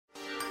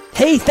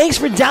Hey, thanks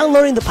for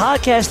downloading the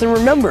podcast. And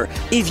remember,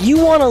 if you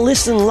want to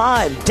listen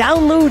live,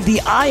 download the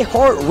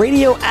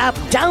iHeartRadio app,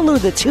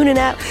 download the TuneIn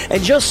app,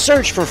 and just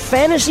search for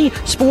Fantasy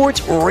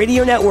Sports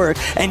Radio Network,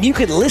 and you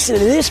can listen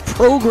to this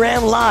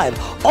program live.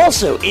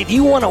 Also, if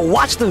you want to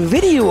watch the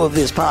video of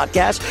this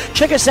podcast,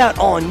 check us out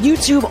on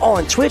YouTube,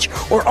 on Twitch,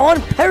 or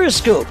on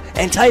Periscope,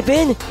 and type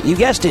in, you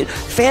guessed it,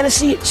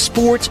 Fantasy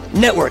Sports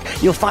Network.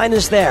 You'll find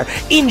us there.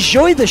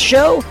 Enjoy the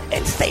show,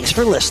 and thanks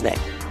for listening.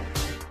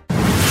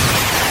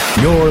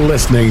 You're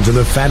listening to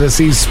the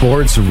Fantasy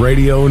Sports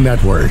Radio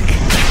Network.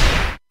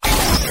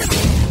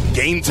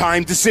 Game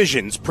Time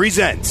Decisions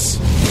presents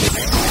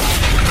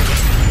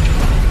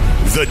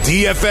the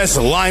DFS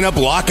Lineup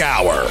Lock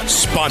Hour,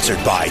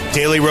 sponsored by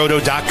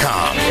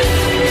DailyRoto.com.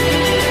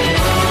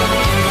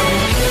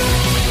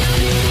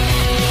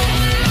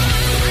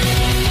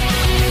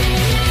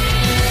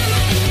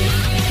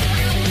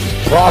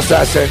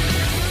 Processing.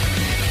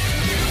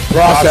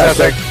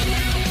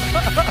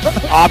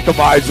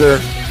 Optimizer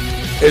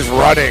is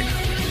running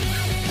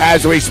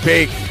as we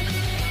speak.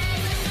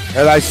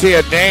 And I see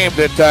a name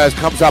that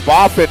comes up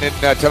often in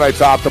tonight's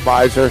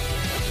Optimizer,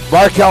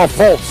 Markelle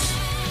Fultz.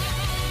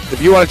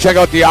 If you want to check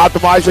out the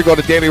Optimizer, go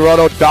to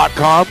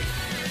DailyRoto.com.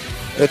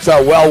 It's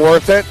well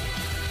worth it.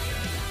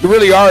 You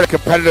really are at a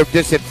competitive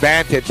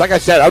disadvantage. Like I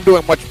said, I'm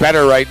doing much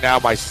better right now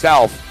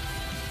myself.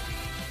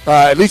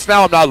 At least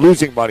now I'm not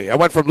losing money. I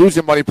went from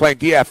losing money playing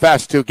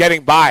DFS to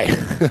getting by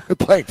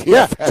playing DFS.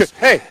 Yeah.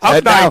 Hey,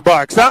 up $9.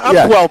 Up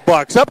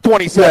 $12. Up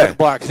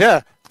 $27.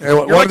 Yeah.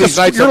 You're like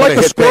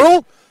a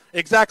squirrel.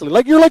 Exactly.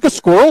 Like you're like a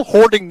squirrel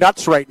hoarding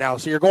nuts right now.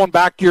 So you're going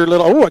back to your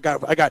little,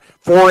 I got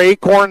 4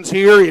 acorns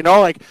here,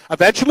 like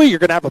eventually you're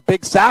going to have a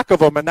big sack of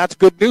them, and that's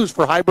good news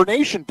for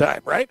hibernation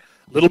time, right?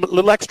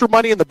 Little extra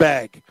money in the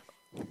bag.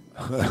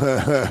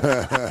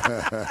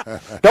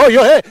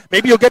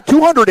 Maybe you'll get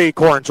 200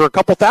 acorns or a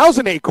couple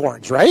thousand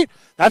acorns, right?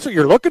 That's what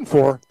you're looking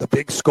for, the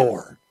big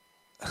score.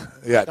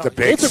 Yeah, the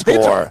big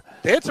score.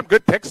 They had some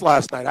good picks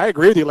last night. I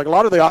agree with you. Like a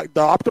lot of the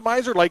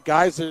Optimizer,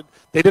 guys,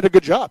 they did a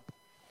good job.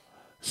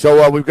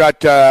 So we've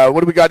got what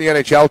do we got in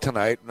the NHL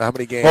tonight? How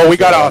many games? Oh, we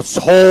got a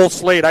whole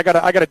slate. I got a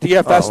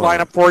DFS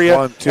lineup for you,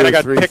 1, 2, and I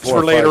got 3, picks 4,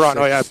 for later 5,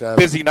 on. 6, 7,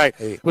 busy night.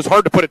 8. It was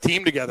hard to put a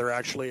team together,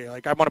 actually. I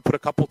want to put a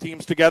couple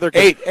teams together.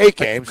 8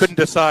 games. Couldn't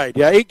decide.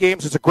 Yeah, 8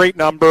 games is a great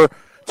number.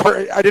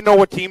 I didn't know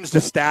what teams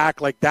to stack.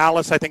 Like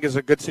Dallas, I think, is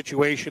a good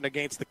situation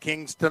against the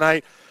Kings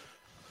tonight.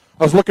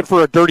 I was looking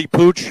for a dirty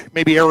pooch,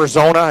 maybe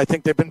Arizona. I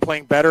think they've been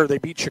playing better. They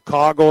beat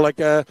Chicago.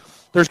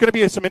 There's going to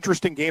be some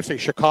interesting games. Say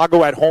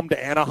Chicago at home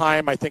to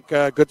Anaheim. I think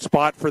a good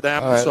spot for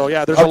them. Right. So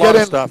yeah, there's a lot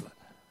of stuff.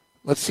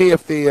 Let's see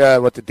if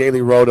what the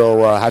Daily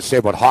Roto has to say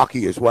about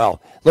hockey as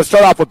well. Let's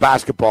start off with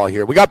basketball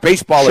here. We got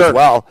baseball as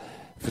well.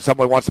 If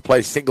someone wants to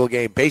play single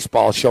game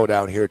baseball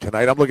showdown here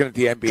tonight, I'm looking at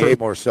the NBA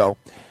more so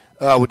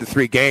with the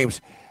 3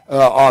 games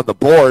on the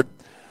board.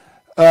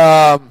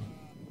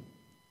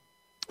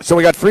 So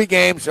we got 3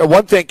 games.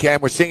 One thing, Cam,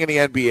 we're seeing in the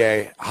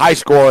NBA, high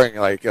scoring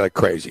like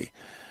crazy.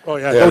 Oh,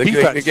 yeah, no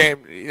defense. The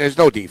game, there's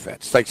no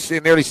defense. Like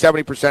nearly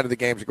 70% of the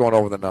games are going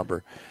over the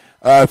number.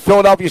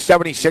 Philadelphia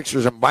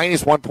 76ers are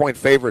minus 1-point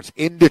favorites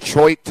in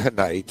Detroit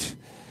tonight.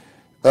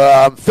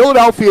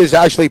 Philadelphia has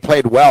actually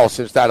played well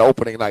since that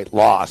opening night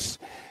loss.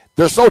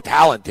 They're so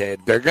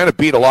talented. They're going to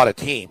beat a lot of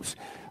teams.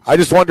 I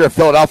just wonder if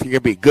Philadelphia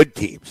can beat good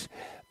teams.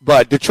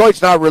 But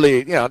Detroit's not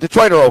really,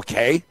 Detroit are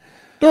okay.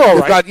 They're all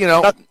right.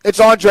 Got, it's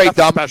Andre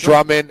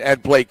Drummond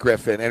and Blake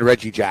Griffin and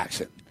Reggie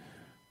Jackson.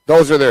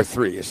 Those are their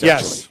 3, essentially.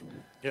 Yes.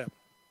 Yeah.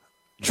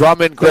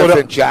 Drummond,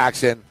 Griffin,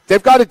 Jackson.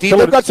 They've got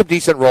some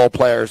decent role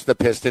players, the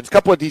Pistons, a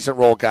couple of decent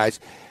role guys.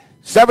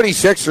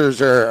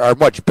 76ers are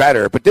much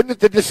better. But did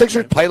the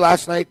Sixers play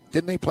last night?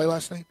 Didn't they play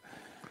last night?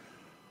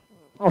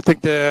 I don't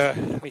think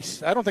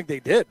they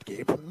did,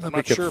 Gabe. I'm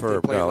not sure if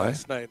they played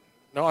last night.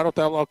 No, I don't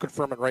think I'll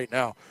confirm it right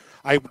now.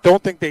 I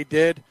don't think they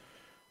did.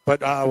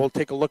 But we'll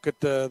take a look at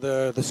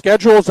the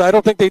schedules. I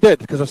don't think they did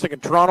because I was thinking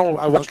Toronto.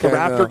 I watched the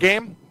Raptor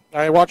game.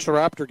 I watched the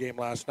Raptor game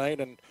last night,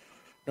 and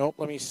nope.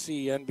 Let me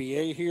see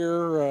NBA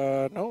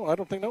here. No, I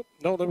don't think. Nope.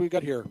 No, that we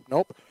got here.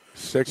 Nope.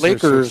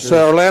 Lakers.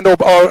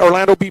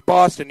 Orlando beat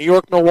Boston. New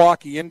York,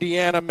 Milwaukee,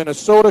 Indiana,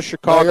 Minnesota,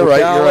 Chicago, you're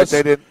right. Dallas. You're right.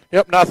 They did.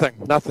 Yep.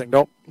 Nothing.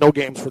 Nope. No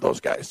games for those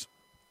guys.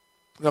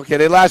 Okay.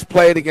 They last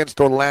played against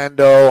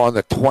Orlando on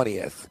the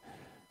 20th.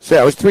 So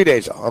yeah, it was 3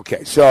 days ago.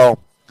 Okay. So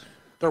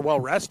they're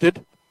well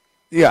rested.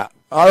 Yeah.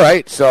 All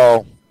right.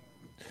 So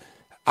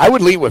I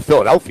would lean with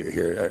Philadelphia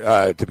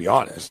here, to be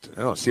honest.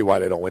 I don't see why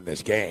they don't win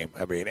this game.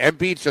 I mean,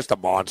 Embiid's just a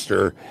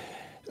monster.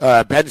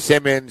 Ben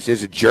Simmons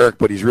is a jerk,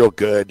 but he's real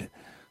good.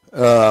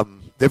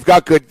 They've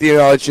got good,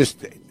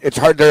 it's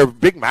hard. They're a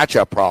big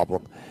matchup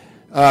problem.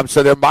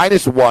 So they're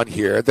 -1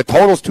 here. The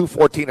total's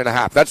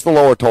 214.5. That's the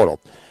lower total.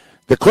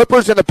 The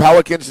Clippers and the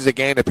Pelicans is a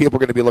game that people are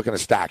going to be looking to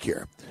stack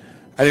here.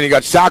 And then you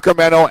got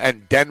Sacramento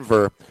and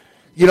Denver.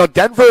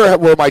 Denver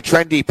were my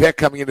trendy pick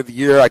coming into the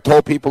year. I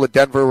told people that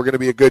Denver were going to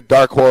be a good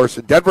dark horse.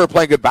 And Denver are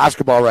playing good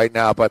basketball right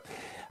now, but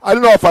I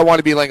don't know if I want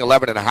to be laying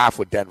 11.5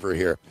 with Denver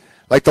here.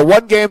 Like the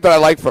one game that I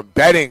like for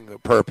betting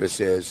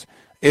purposes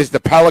is the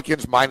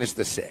Pelicans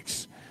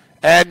 -6.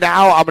 And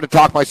now I'm going to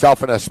talk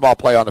myself in a small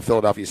play on the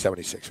Philadelphia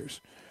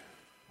 76ers.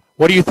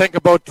 What do you think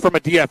about, from a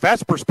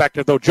DFS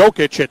perspective, though,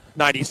 Jokic at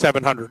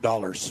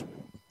 $9,700?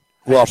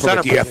 Well, from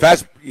a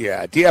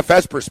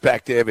DFS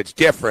perspective, it's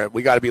different.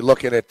 We got to be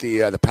looking at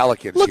the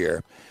Pelicans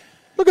here.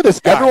 Look at this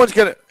guy.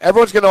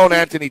 Everyone's gonna own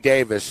Anthony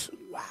Davis.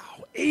 Wow,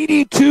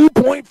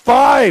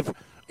 82.5.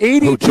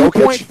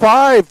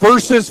 82.5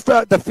 versus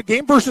the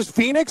game versus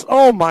Phoenix.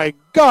 Oh, my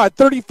God.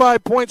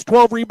 35 points,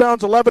 12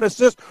 rebounds, 11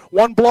 assists,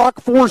 1 block,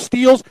 4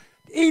 steals,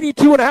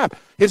 82.5.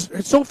 His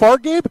so far,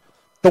 Gabe,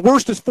 the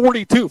worst is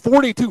 42,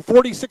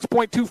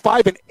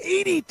 46.25, and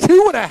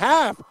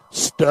 82.5.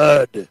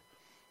 Stud.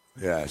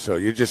 Yeah, so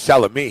you're just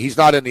selling me. He's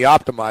not in the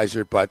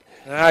optimizer, but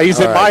he's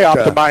in my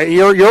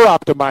optimizer. Your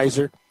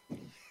optimizer.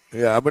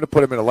 Yeah, I'm going to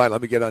put him in a line.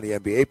 Let me get on the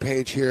NBA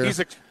page here.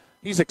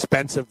 He's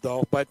expensive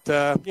though, but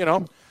you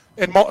know.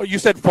 And you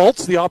said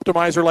Fultz, the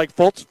optimizer like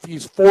Fultz,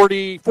 he's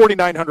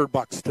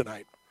 $4,900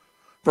 tonight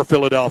for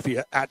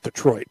Philadelphia at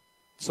Detroit.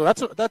 So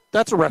that's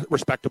a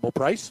respectable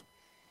price.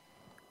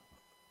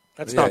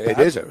 That's not bad.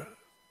 It is.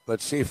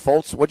 Let's see,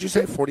 Fultz. What'd you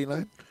say?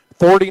 49?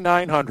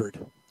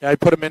 4,900. I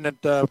put him in at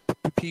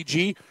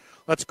PG.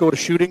 Let's go to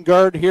shooting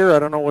guard here. I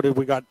don't know what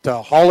we got.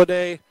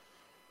 Holiday.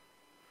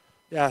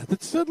 Yeah,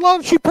 it's a lot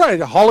of cheap price.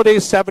 Holiday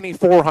is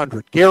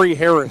 $7,400. Gary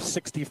Harris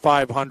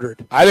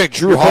 $6,500. I think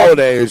Drew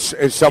Holiday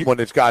is someone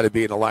that's got to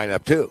be in the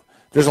lineup too.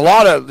 There's a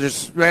lot of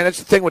man. That's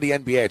the thing with the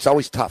NBA. It's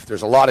always tough.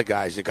 There's a lot of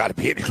guys that got to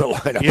be in the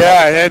lineup.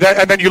 Yeah,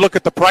 and then you look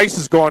at the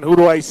prices going. Who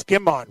do I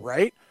skim on?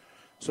 Right.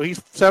 So he's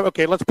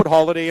okay. Let's put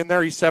Holiday in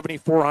there. He's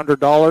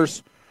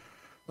 $7,400.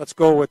 Let's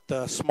go with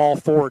small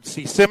forward.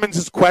 See, Simmons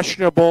is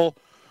questionable.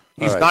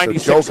 He's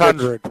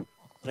 $9,600.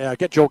 Yeah,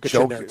 get Jokic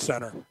in there at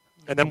center.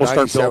 And then we'll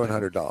start building.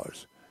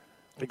 $9,700.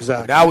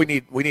 Exactly. Now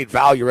we need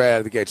value right out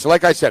of the gate. So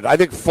like I said, I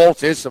think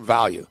Fultz is some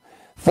value.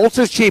 Fultz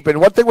is cheap, and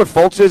one thing with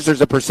Fultz is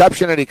there's a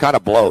perception that he kind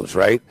of blows,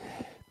 right?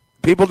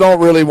 People don't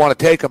really want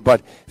to take him,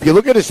 but if you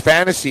look at his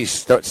fantasy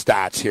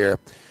stats here,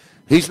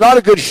 he's not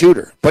a good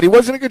shooter, but he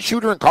wasn't a good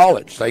shooter in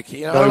college. Like,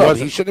 he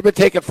shouldn't have been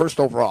taken first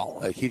overall.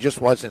 Like, he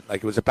just wasn't.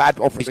 Like, it was a bad.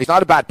 He's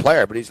not a bad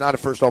player, but he's not a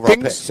first overall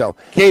pick. So,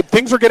 Gabe,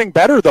 things are getting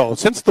better though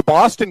since the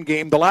Boston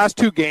game. The last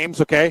 2 games,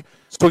 okay.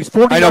 So he's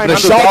 $4,900. I know, but the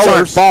shots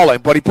aren't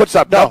falling, but he puts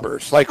up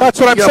numbers. Like, that's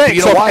what I'm saying.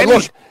 You know why?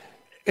 Look,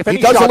 if he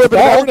doesn't live in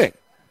the morning.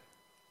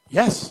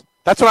 Yes.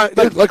 That's what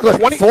I look. 4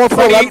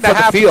 for 11 from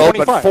the field,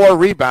 but 4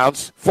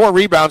 rebounds,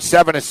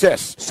 7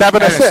 assists.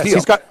 7 assists.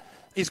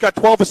 He's got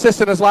 12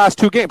 assists in his last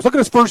 2 games. Look at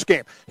his first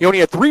game. He only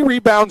had 3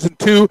 rebounds and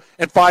 2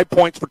 and 5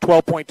 points for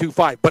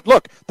 12.25. But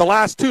look, the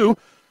last 2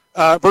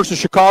 versus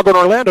Chicago and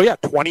Orlando,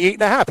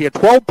 28.5. He had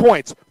 12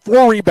 points,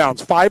 4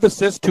 rebounds, 5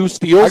 assists, 2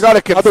 steals. I got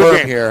to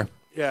confirm here.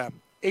 Yeah,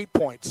 8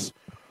 points,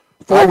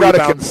 4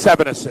 rebounds,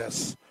 7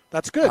 assists.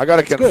 That's good. I got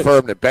to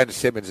confirm that Ben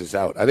Simmons is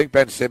out. I think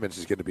Ben Simmons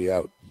is going to be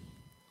out.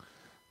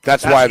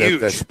 That's why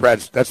the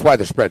spreads. That's why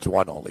the spreads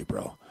 1 only,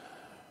 bro.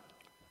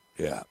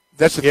 Yeah,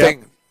 that's the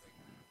thing.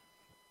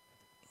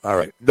 All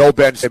right, no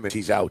Ben Simmons.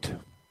 He's out.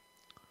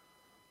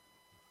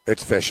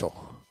 It's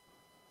official.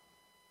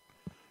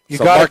 You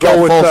got to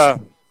go with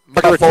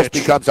Markelle Fultz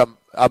becomes a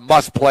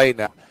must-play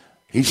now.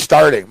 He's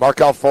starting.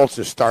 Markelle Fultz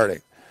is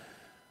starting.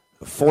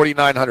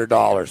 $4,900.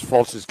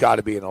 Fultz has got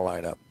to be in the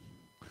lineup.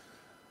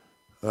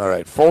 All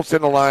right, Fultz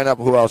in the lineup.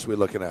 Who else are we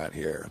looking at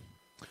here?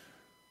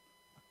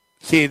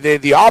 See,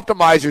 the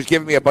optimizer's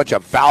giving me a bunch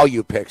of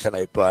value picks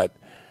tonight, but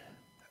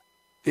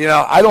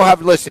I don't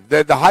have. Listen,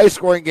 the highest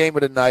scoring game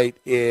of the night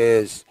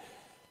is.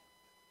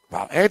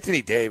 Wow,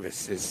 Anthony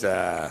Davis is.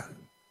 The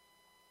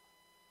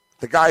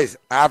guy's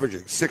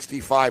averaging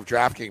 65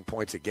 DraftKings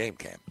points a game,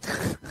 Cam.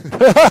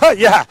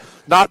 Yeah,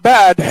 not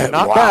bad.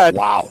 Not bad.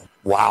 Wow.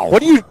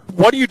 What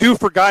do you do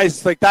for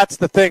guys like that's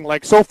the thing?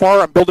 Like so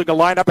far, I'm building a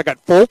lineup. I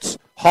got Fultz,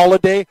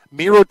 Holiday,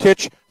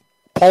 Mirotic,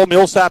 Paul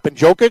Millsap, and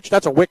Jokic.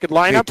 That's a wicked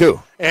lineup. Me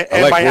too. And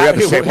we have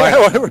the same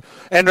lineup.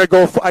 And I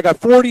got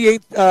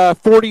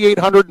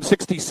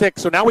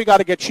 4,866. So now we got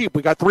to get cheap.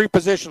 We got 3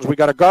 positions. We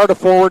got a guard, a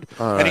forward,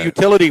 and a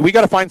utility. We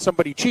got to find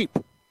somebody cheap.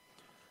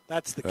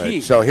 That's the key.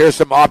 Right, so here's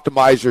some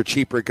optimizer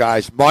cheaper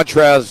guys.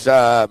 Montrezl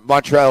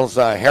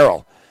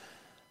Harrell.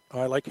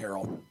 Oh, I like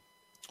Harrell.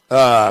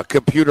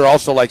 Computer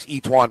also likes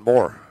Etuan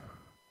Moore.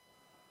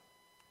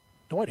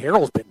 You know what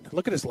Harrell's been?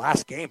 Look at his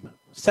last game.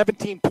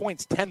 17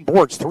 points, 10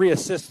 boards, 3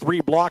 assists, 3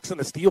 blocks, and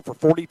a steal for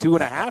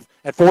 42.5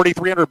 at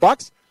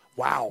 $4,300.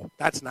 Wow,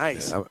 that's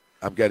nice. Yeah,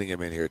 I'm getting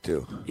him in here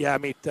too. Yeah, I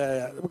mean,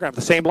 we're gonna have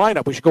the same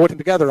lineup. We should go with them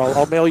together.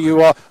 I'll mail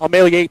you. I'll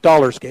mail you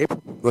 $8, Gabe.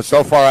 Well,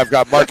 so far I've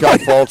got Markelle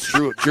Fultz,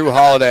 Drew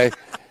Holiday,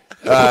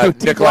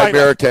 Nikolai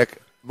Mirotic,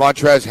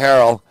 Montrezl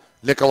Harrell,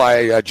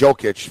 Nikolai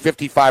Jokic.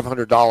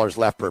 $5,500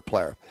 left per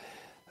player.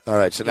 All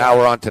right, so now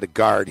we're on to the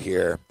guard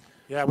here.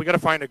 Yeah, we got to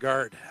find a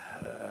guard.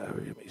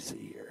 Let me see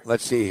here.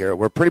 Let's see here.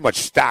 We're pretty much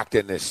stacked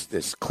in this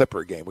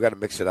Clipper game. We got to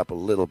mix it up a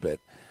little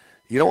bit.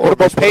 You know what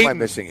about Payton? What am I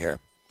missing here?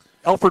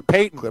 Elfrid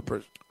Payton.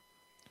 Clippers.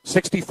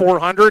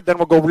 6,400. Then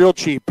we'll go real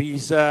cheap.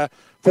 He's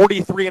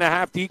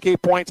 43.5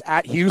 DK points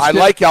at Houston. I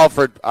like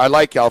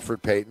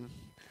Elfrid Payton,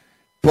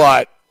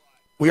 but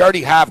We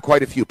already have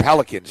quite a few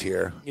Pelicans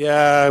here.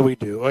 Yeah, we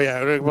do. Oh,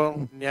 yeah.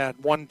 Well, yeah,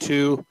 1,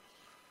 2.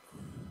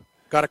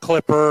 Got a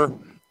Clipper.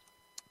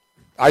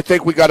 I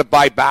think we got to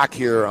buy back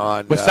here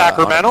on with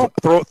Sacramento.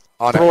 Throw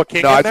a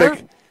king in there.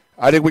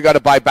 I think we got to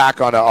buy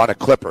back on a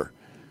Clipper.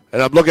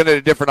 And I'm looking at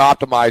the different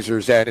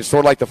optimizers, and it's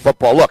sort of like the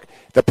football. Look,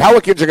 the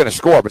Pelicans are going to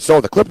score, but so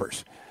are the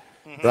Clippers,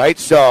 right?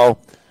 So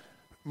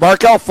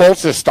Markelle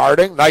Fultz is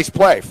starting. Nice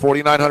play,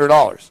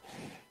 $4,900.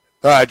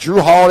 Drew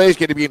Holiday is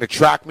going to be in a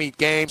track meet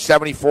game,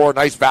 74.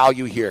 Nice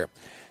value here.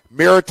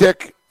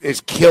 Mirotic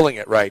is killing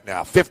it right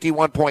now,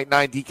 51.9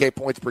 DK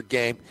points per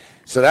game.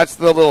 So that's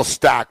the little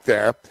stack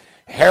there.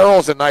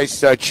 Harrell's a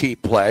nice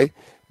cheap play.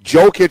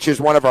 Jokic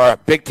is one of our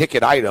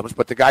big-ticket items,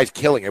 but the guy's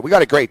killing it. We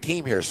got a great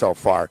team here so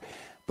far,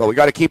 but we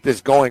got to keep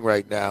this going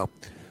right now.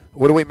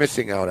 What are we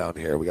missing out on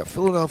here? We got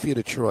Philadelphia,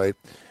 Detroit.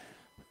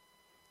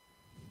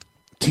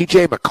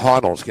 TJ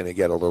McConnell's going to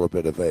get a little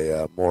bit of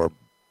a more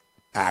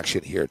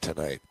action here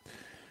tonight.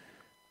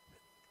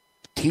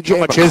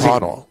 TJ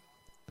McConnell,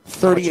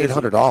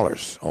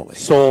 $3,800 only.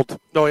 Sold.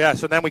 Oh, yeah,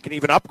 so then we can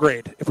even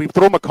upgrade. If we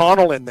throw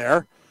McConnell in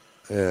there.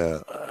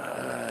 Yeah.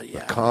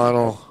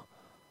 McConnell.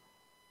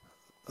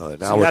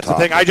 Now that's the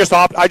thing. I just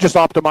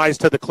optimized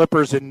to the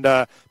Clippers and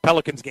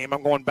Pelicans game.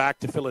 I'm going back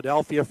to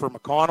Philadelphia for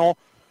McConnell.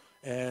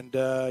 And,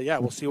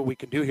 we'll see what we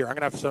can do here. I'm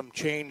going to have some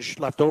change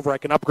left over. I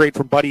can upgrade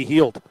from Buddy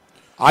Hield.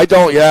 I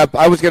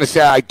was going to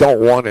say I don't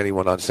want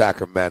anyone on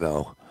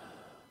Sacramento.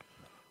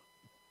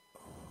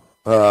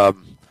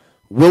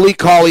 Willie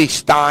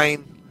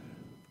Cauley-Stein,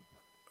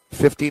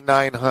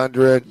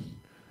 $5,900.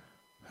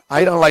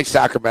 I don't like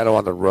Sacramento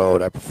on the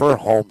road. I prefer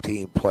home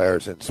team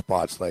players in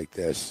spots like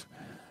this.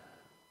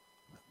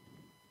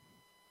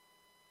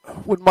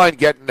 Wouldn't mind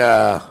getting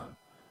a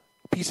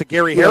piece of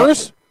Gary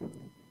Harris.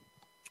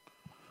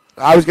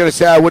 I was going to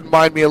say I wouldn't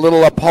mind me a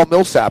little Paul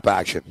Millsap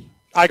action.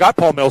 I got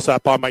Paul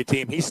Millsap on my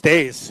team. He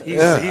stays. He's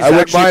I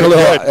wouldn't mind a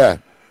little. Yeah.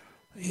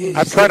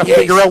 I'm trying to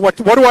figure out what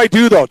do I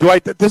do though.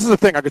 This is the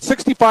thing. I got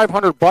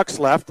 $6,500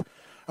 left.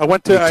 I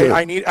went to.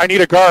 I need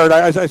a guard.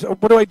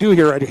 What do I do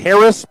here?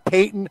 Harris,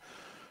 Payton,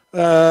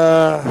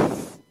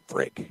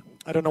 frig.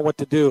 I don't know what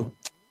to do.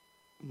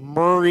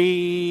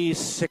 Murray,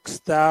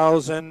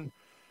 6,000.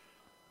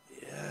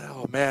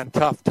 Oh, man,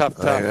 tough.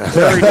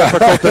 Very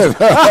difficult.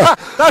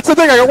 That's the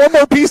thing. I got one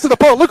more piece of the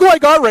puzzle. Look who I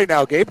got right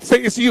now, Gabe.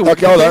 It's you.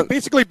 Okay,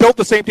 basically built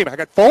the same team. I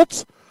got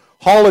Fultz,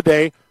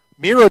 Holiday,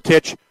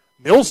 Mirotic,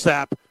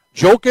 Millsap,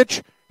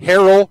 Jokic,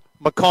 Harrell,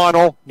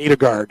 McConnell, need a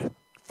guard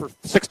for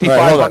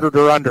 $6,500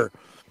 or under.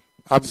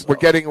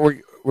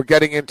 We're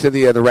getting into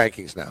the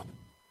rankings now.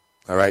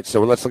 All right,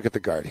 so let's look at the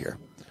guard here.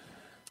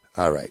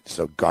 All right,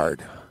 so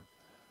guard.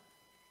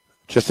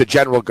 Just a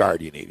general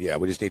guard you need. Yeah,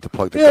 we just need to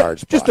plug the guard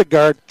spot. Just a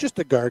guard. Just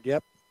a guard,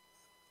 yep.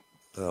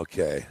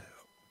 Okay.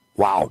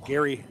 Wow.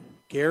 Gary.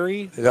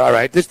 All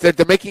right.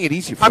 They're making it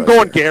easy for us. I'm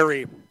going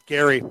here.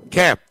 Gary.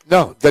 Cam.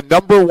 No, the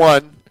number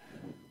one.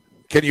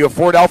 Can you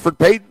afford Elfrid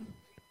Payton?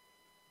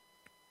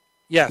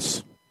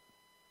 Yes.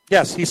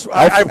 He's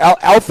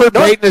Elfrid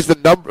Payton is the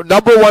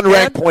number one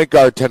ranked point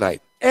guard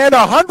tonight. And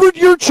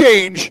 100-year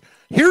change.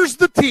 Here's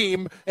the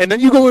team, and then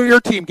you go to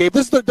your team, Gabe.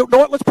 Let's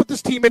put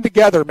this team in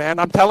together, man.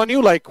 I'm telling you,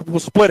 we'll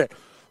split it.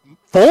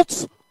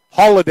 Fultz,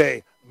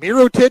 Holiday,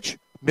 Mirotic,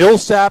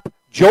 Millsap,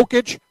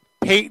 Jokic,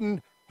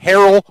 Payton,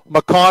 Harrell,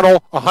 McConnell,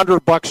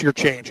 $100 your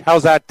change.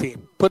 How's that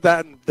team? Put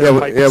that in there.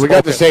 Yeah, we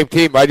got the same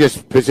team. I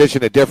just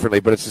position it differently,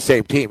 but it's the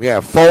same team. Yeah,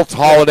 Fultz,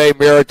 Holiday,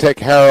 Mirotic,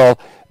 Harrell,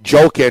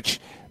 Jokic,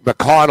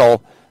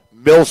 McConnell,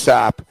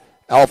 Millsap,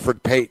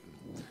 Elfrid Payton.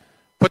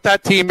 Put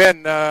that team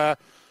in.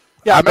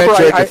 Yeah, I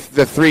mentioned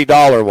the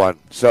 $3 one.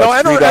 So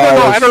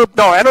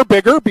enter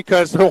bigger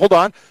because hold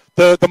on,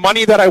 the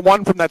money that I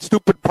won from that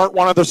stupid part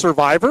one of the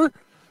Survivor,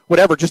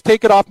 whatever, just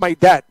take it off my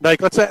debt.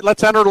 Let's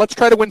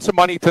try to win some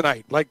money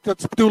tonight. Let's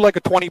do a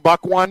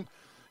 $20 one.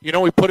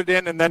 We put it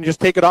in and then just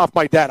take it off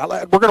my debt.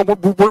 We're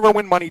gonna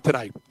win money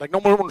tonight.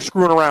 No more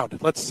screwing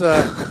around. Let's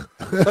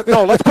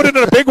put it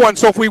in a big one.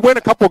 So if we win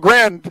a couple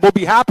grand, we'll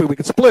be happy. We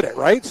can split it,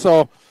 right?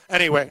 So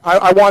anyway,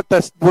 I want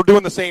this. We're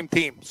doing the same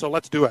team, so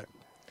let's do it.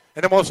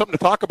 And then we'll have something to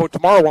talk about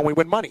tomorrow when we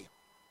win money.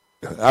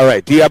 All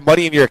right. Do you have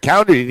money in your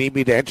account, or do you need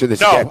me to enter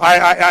this? No,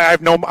 I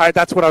have no.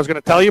 That's what I was going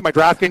to tell you. My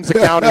DraftKings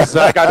account is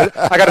I got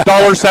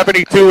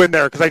 $1.72 in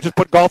there because I just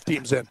put golf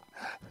teams in.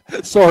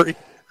 Sorry.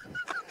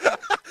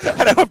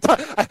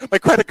 My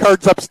credit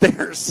card's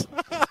upstairs.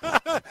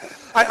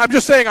 I'm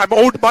just saying I'm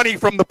owed money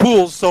from the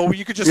pools, so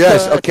you could just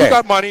if you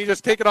got money,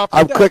 just take it off.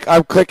 I'm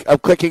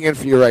clicking in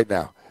for you right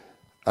now.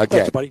 Okay,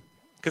 thanks, buddy.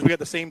 Because we got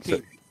the same team.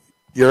 So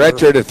you're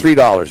entered at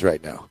 $3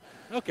 right now.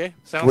 Okay,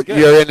 sounds good.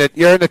 You're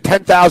in a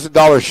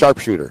 $10,000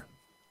 sharpshooter.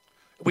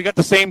 We got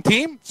the same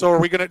team, so are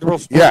we going to?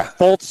 Fultz, Yeah,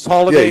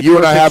 Holiday. you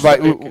and I have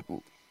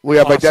we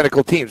have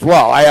identical teams.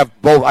 Well, I have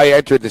both. I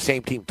entered the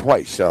same team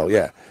twice, so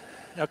yeah.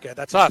 Okay,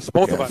 that's us,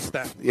 both of us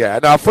then. Yeah,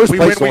 no, first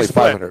place is only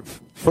 $500.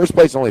 First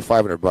place only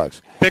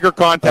 $500. Bigger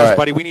contest,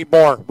 buddy. We need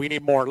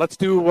more. Let's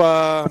do.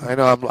 I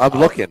know. I'm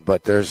looking,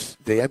 but the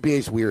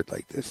NBA's weird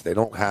like this. They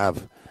don't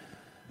have.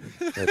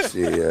 Let's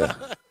see.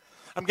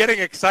 I'm getting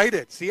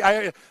excited. See,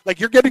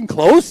 you're getting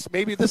close.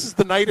 Maybe this is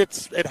the night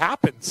it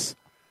happens.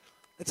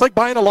 It's like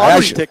buying a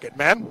lottery ticket,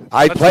 man.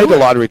 I played the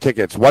lottery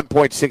ticket. It's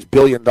 $1.6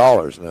 billion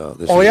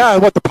now. Yeah,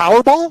 what, the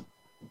Powerball?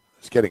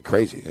 It's getting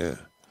crazy, yeah.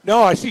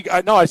 No, I see.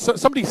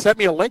 Somebody sent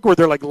me a link where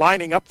they're like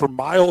lining up for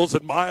miles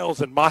and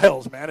miles and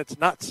miles, man. It's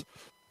nuts.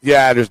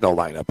 Yeah, there's no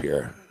lineup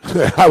here.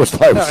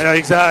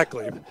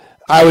 Exactly.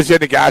 I was in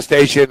the gas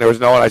station. There was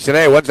no one. I said,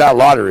 hey, when's that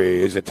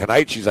lottery? Is it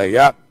tonight? She's like,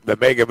 yeah, the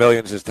Mega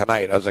Millions is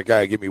tonight. I was like, all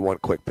right, give me one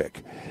quick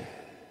pick.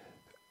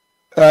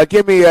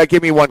 Give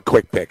me one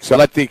quick pick. So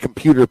let the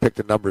computer pick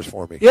the numbers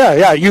for me.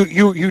 Yeah.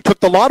 You took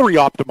the lottery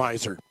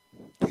optimizer.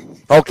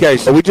 Okay,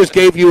 so we just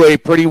gave you a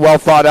pretty well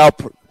thought out.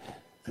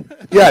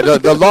 Yeah,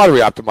 the lottery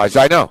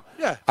optimizer. I know.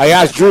 Yeah. I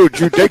asked Drew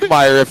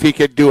Dickmeyer if he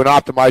could do an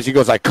optimizer. He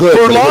goes, I could.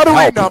 For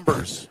lottery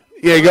numbers.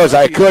 Yeah, he goes,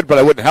 I could, but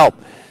I wouldn't help.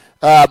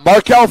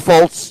 Markelle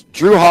Fultz,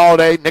 Drew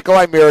Holiday,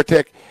 Nikolai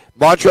Mirotic,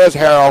 Montrezl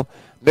Harrell,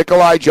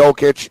 Nikolai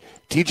Jokic,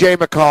 T.J.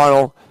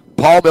 McConnell,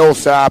 Paul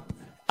Millsap,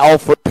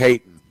 Elfrid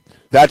Payton.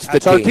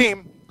 That's our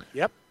team.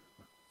 Yep.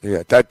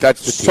 Yeah, that's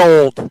the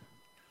team.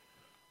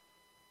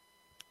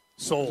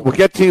 Sold. We'll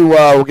get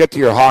to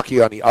your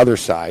hockey on the other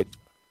side.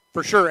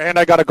 For sure, and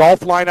I got a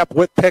golf lineup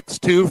with picks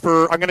too.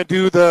 I'm going to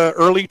do the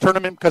early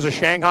tournament because of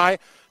Shanghai.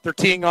 They're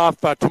teeing off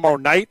tomorrow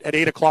night at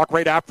 8 o'clock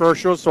right after our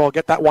show, so I'll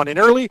get that one in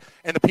early.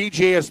 And the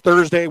PGA is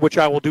Thursday, which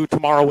I will do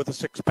tomorrow with a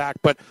six-pack.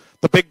 But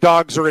the big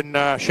dogs are in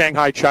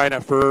Shanghai,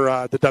 China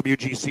for the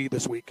WGC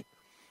this week.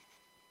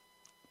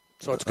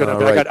 So it's going to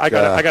be I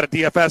got a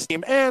DFS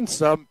team and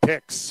some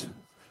picks.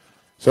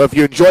 So if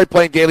you enjoy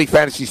playing daily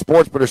fantasy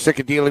sports but are sick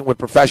of dealing with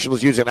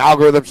professionals using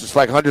algorithms to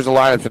select hundreds of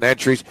lineups and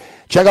entries,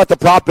 check out the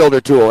Prop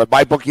Builder tool at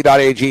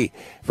MyBookie.ag.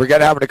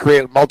 Forget having to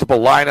create multiple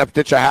lineups,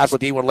 ditch a hassle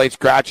dealing with late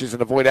scratches,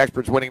 and avoid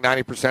experts winning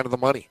 90% of the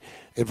money.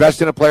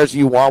 Invest in the players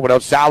you want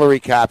without salary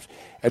caps.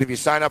 And if you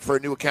sign up for a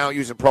new account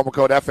using promo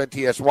code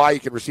FNTSY, you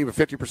can receive a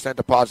 50%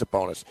 deposit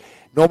bonus.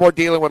 No more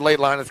dealing with late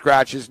lineup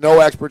scratches. No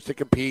experts to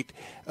compete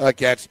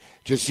against.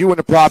 Just you and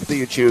the prop that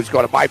you choose.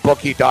 Go to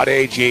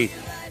MyBookie.ag.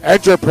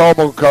 Enter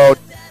promo code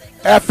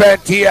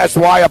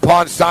FNTSY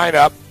upon sign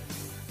up.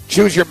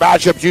 Choose your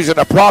matchups using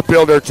the Prop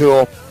Builder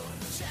tool.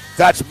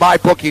 That's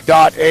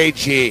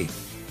MyBookie.ag.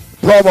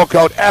 Promo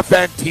code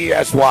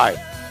FNTSY.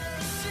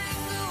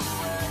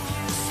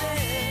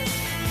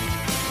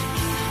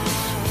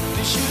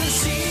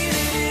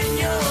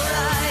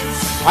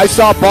 I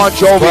saw Bon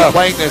Jovi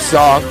playing this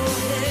song,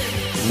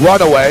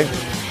 Runaway,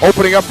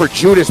 opening up for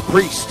Judas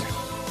Priest.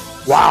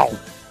 Wow.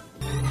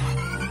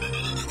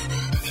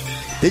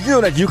 Did you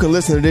know that you can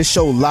listen to this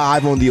show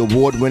live on the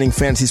award-winning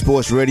Fantasy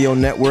Sports Radio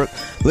Network?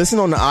 Listen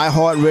on the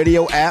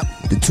iHeartRadio app,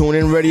 the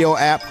TuneIn Radio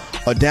app,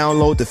 or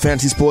download the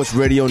Fantasy Sports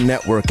Radio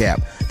Network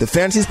app. The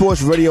Fantasy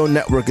Sports Radio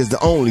Network is the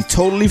only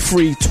totally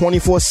free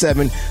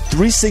 24/7,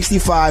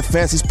 365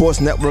 Fantasy Sports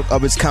Network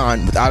of its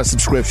kind without a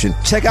subscription.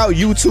 Check out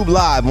YouTube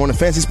Live on the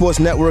Fantasy Sports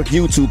Network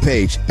YouTube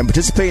page and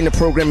participate in the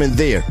programming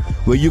there,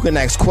 where you can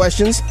ask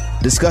questions,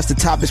 discuss the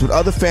topics with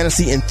other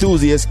fantasy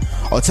enthusiasts,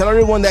 or tell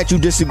everyone that you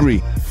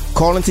disagree.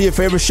 Call into your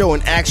favorite show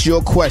and ask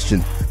your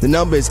question. The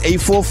number is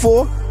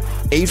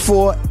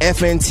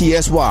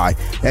 844-84-FNTSY.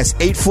 That's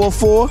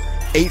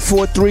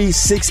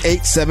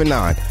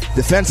 844-843-6879.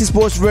 The Fantasy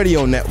Sports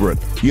Radio Network,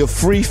 your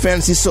free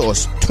fantasy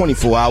source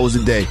 24 hours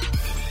a day.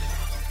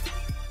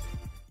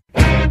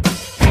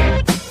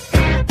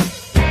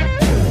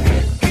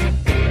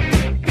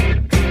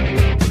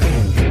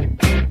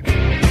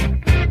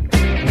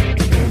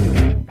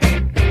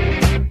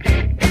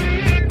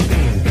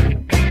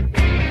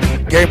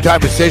 Game Time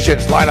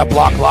Decisions, Lineup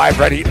Block Live,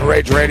 Red Heat and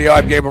Rage Radio.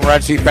 I'm Gabe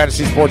Morency,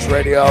 Fantasy Sports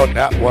Radio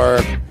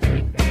Network.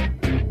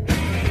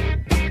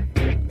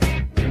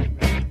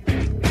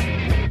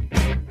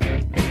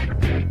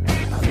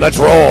 Let's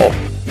roll.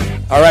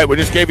 All right, we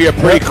just gave you a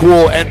pretty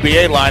cool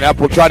NBA lineup.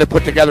 We'll try to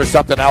put together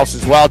something else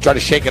as well, try to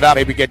shake it up,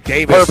 maybe get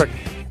Davis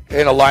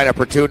in a lineup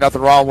or two.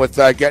 Nothing wrong with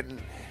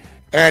getting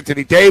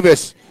Anthony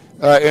Davis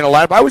in a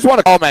lineup. I always want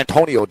to call him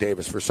Antonio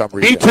Davis for some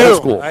reason. Me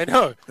too. I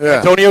know. Yeah.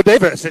 Antonio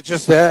Davis. It's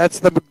just that's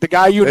the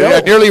guy you know.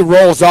 It nearly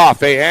rolls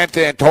off. Hey,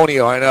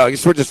 Antonio, I know.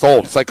 We're just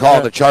old. It's like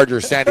calling the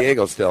Chargers San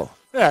Diego still.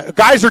 Yeah,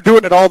 guys are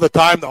doing it all the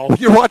time, though.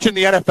 You're watching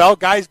the NFL,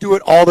 guys do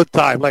it all the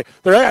time. Like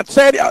they're at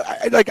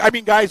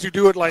guys who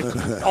do it like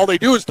all they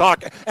do is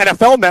talk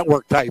NFL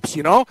Network types,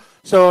 you know.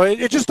 So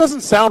it just doesn't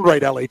sound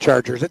right, LA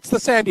Chargers. It's the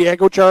San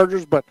Diego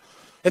Chargers, but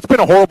it's been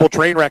a horrible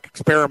train wreck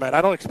experiment.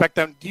 I don't expect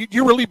them. Do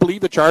you really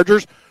believe the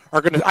Chargers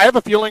are going to? I have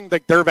a feeling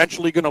that they're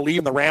eventually going to leave,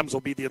 and the Rams will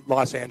be the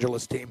Los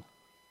Angeles team.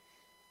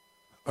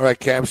 All right,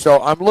 Cam.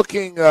 So I'm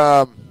looking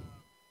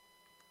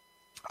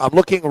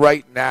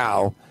right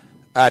now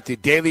at the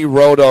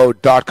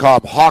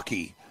dailyroto.com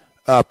hockey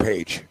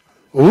page.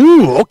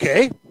 Ooh,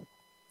 okay.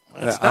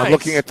 That's nice.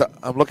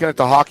 I'm looking at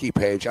the hockey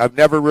page. I've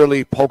never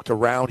really poked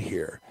around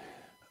here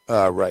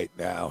right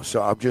now,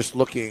 so I'm just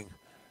looking.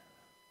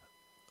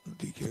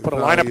 Put a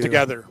lineup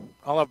together.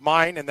 I'll have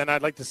mine, and then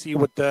I'd like to see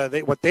what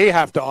they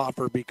have to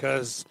offer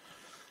because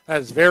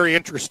that's very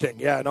interesting.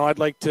 Yeah, no, I'd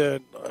like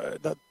to.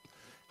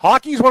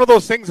 Hockey's one of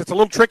those things that's a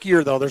little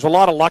trickier, though. There's a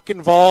lot of luck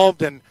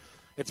involved, and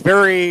it's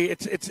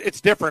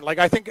different. Like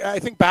I think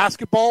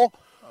basketball.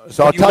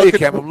 So I'll tell you,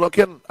 Cam, I'm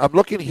looking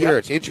here. Yeah.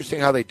 It's interesting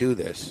how they do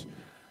this.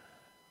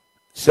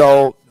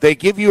 So they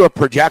give you a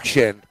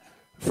projection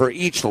for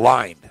each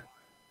line.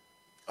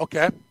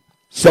 Okay.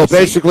 So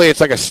basically,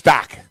 it's like a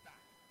stack.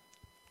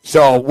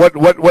 So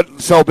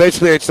So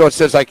basically, it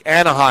says like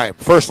Anaheim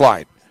first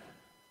line,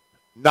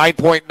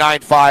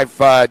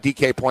 9.95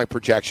 DK point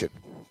projection.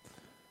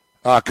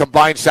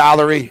 Combined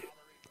salary,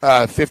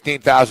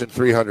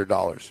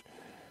 $15,300.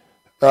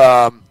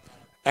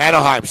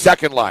 Anaheim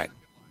second line,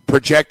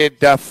 projected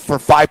for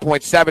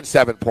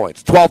 5.77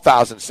 points,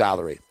 12,000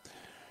 salary.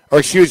 Or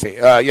excuse me,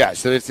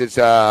 So this is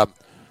they're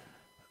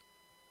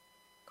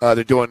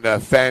doing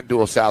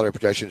FanDuel salary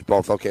projections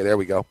both. Okay, there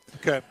we go.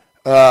 Okay.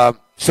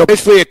 So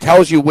basically, it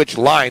tells you which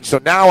line. So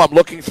now I'm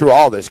looking through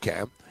all this,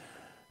 Cam,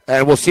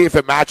 and we'll see if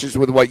it matches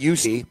with what you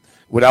see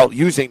without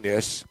using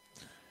this.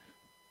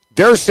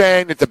 They're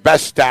saying that the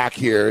best stack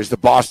here is the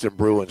Boston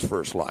Bruins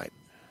first line.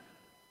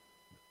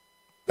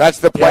 That's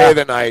the play of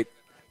the night.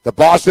 The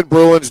Boston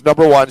Bruins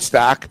number 1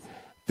 stack.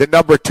 The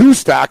number 2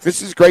 stack,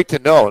 this is great to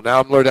know.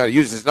 Now I'm learning how to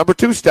use this. Number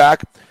 2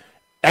 stack,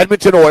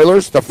 Edmonton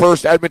Oilers, the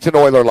first Edmonton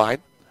Oiler line.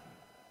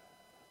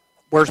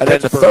 Where's and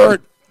Pittsburgh?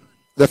 Then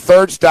the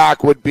third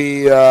stack would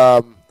be,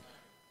 was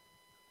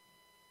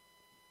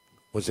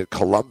it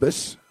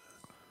Columbus?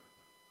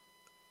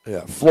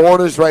 Yeah,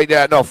 Florida's right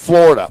now. No,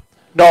 Florida.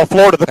 No,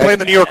 Florida. They're playing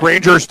the New York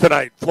Rangers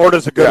tonight.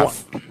 Florida's a good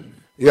one.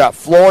 Yeah,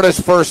 Florida's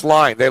first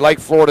line. They like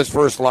Florida's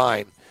first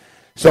line.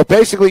 So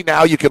basically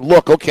now you can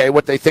look, okay,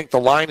 what they think the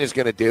line is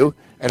going to do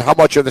and how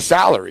much are the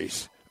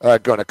salaries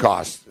going to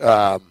cost.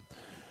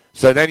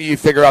 So then you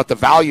figure out the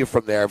value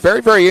from there.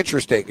 Very, very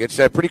interesting. It's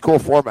a pretty cool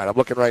format. I'm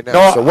looking right now.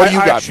 No, so what do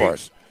you got for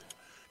us?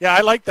 Yeah,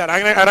 I like that.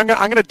 I'm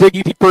going to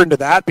dig deeper into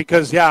that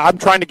because, I'm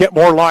trying to get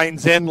more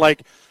lines in.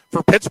 Like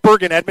for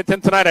Pittsburgh and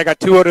Edmonton tonight, I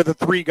got 2 out of the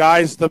 3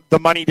 guys. The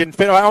money didn't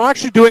fit. I'm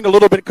actually doing a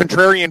little bit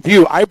contrarian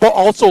view. I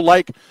also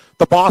like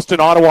the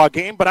Boston-Ottawa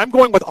game, but I'm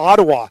going with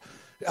Ottawa.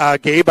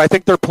 Gabe, I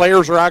think their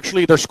players are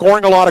they're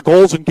scoring a lot of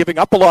goals and giving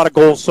up a lot of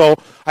goals. So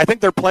I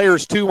think their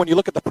players, too, when you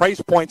look at the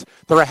price points,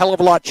 they're a hell of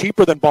a lot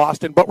cheaper than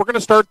Boston. But we're going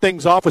to start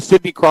things off with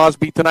Sidney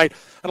Crosby tonight.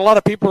 And a lot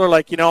of people are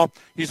like,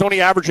 he's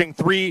only averaging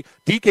 3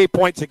 DK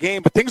points a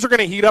game. But things are going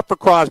to heat up for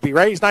Crosby,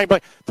 right? He's not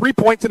like 3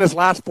 points in his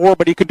last 4,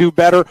 but he can do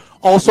better.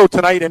 Also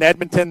tonight in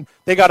Edmonton,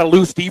 they got a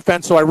loose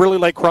defense, so I really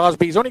like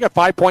Crosby. He's only got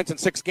 5 points in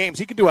 6 games.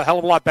 He can do a hell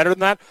of a lot better than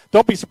that.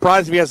 Don't be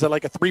surprised if he has a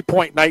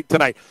 3-point night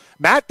tonight.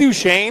 Matt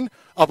Duchene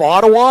of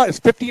Ottawa is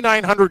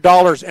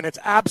 $5,900, and it's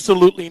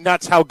absolutely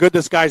nuts how good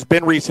this guy's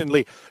been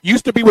recently.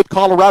 Used to be with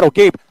Colorado.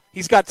 Gabe,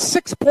 he's got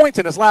 6 points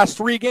in his last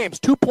 3 games.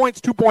 2 points,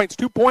 2 points,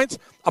 2 points,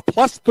 a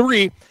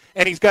 +3,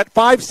 and he's got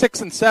 5,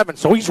 6, and 7.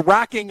 So he's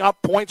racking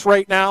up points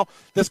right now.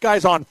 This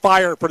guy's on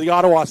fire for the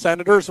Ottawa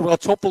Senators. Well,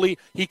 hopefully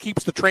he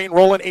keeps the train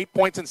rolling. 8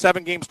 points in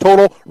 7 games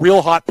total.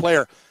 Real hot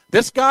player.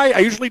 This guy, I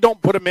usually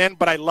don't put him in,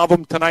 but I love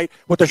him tonight.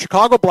 With the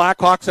Chicago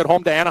Blackhawks at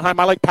home to Anaheim,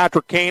 I like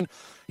Patrick Kane.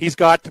 He's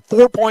got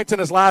 4 points in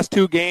his last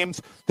 2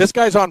 games. This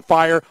guy's on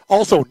fire.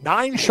 Also,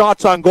 9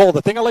 shots on goal.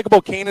 The thing I like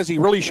about Kane is he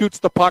really shoots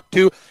the puck,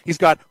 too. He's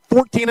got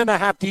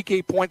 14.5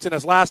 DK points in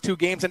his last 2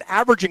 games and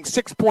averaging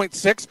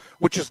 6.6,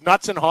 which is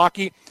nuts in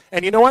hockey.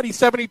 And you know what? He's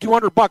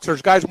 $7,200.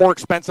 There's guys more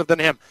expensive than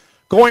him.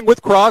 Going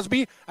with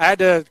Crosby, I had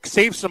to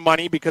save some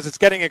money because it's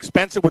getting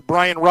expensive with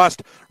Brian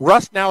Rust.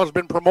 Rust now has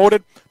been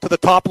promoted to the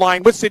top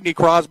line with Sidney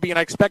Crosby, and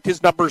I expect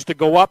his numbers to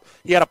go up.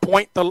 He had a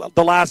point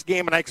the last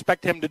game, and I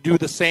expect him to do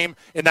the same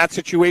in that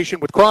situation.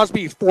 With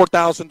Crosby, he's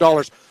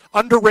 $4,000.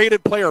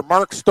 Underrated player,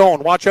 Mark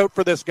Stone. Watch out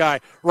for this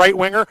guy. Right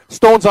winger,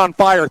 Stone's on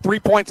fire.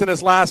 3 points in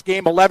his last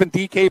game, 11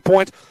 DK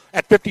points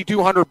at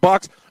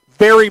 $5,200.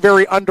 Very,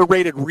 very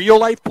underrated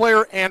real-life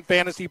player and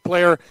fantasy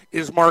player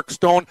is Mark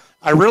Stone.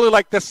 I really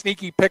like this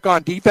sneaky pick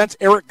on defense.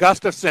 Erik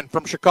Gustafsson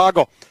from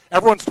Chicago.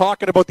 Everyone's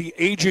talking about the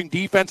aging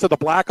defense of the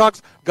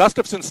Blackhawks.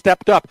 Gustafsson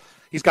stepped up.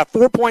 He's got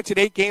 4 points in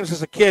 8 games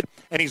as a kid,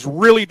 and he's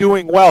really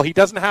doing well. He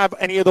doesn't have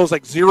any of those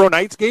 0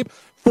 nights, Gabe.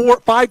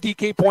 5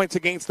 DK points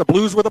against the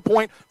Blues with a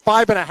point,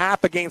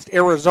 5.5 against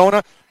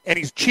Arizona, and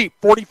he's cheap,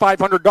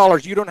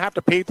 $4,500. You don't have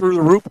to pay through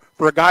the roof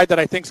for a guy that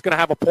I think is going to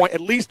have a point, at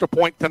least a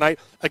point tonight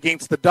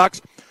against the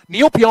Ducks.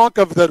 Neil Pionk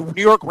of the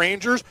New York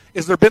Rangers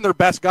has been their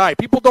best guy.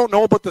 People don't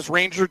know about this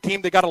Ranger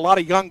team. They got a lot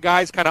of young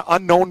guys, kind of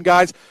unknown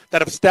guys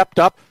that have stepped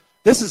up.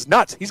 This is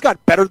nuts. He's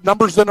got better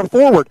numbers than a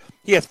forward.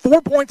 He has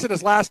 4 points in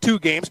his last 2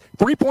 games,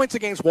 3 points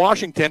against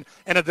Washington,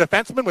 and a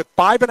defenseman with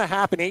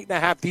 5.5 and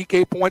 8.5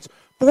 DK points,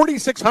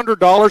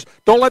 $4,600.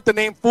 Don't let the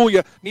name fool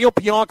you. Neil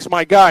Pionk's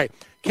my guy.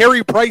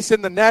 Carey Price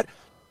in the net.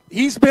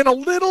 He's been a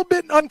little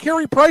bit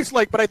uncarry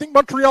price-like, but I think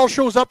Montreal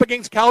shows up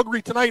against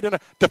Calgary tonight in a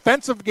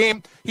defensive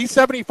game. He's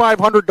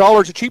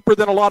 $7,500, cheaper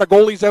than a lot of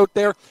goalies out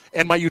there.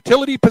 And my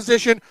utility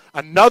position,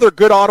 another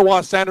good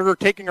Ottawa Senator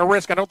taking a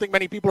risk. I don't think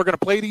many people are going to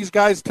play these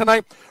guys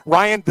tonight.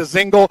 Ryan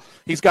Dzingel,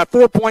 he's got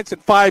 4 points in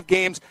 5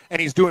 games,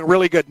 and he's doing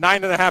really good.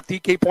 9.5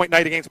 DK point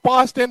night against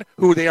Boston,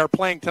 who they are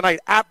playing tonight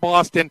at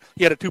Boston.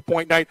 He had a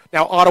 2-point night.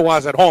 Now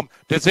Ottawa's at home.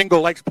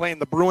 Dzingel likes playing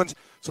the Bruins.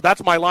 So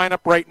that's my lineup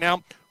right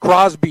now.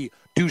 Crosby,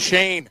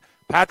 Duchesne,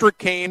 Patrick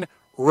Kane,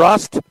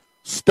 Rust,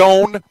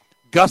 Stone,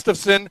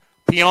 Gustafson,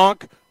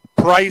 Pionk,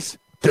 Price,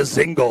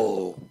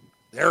 Dzingel.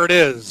 There it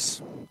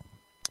is.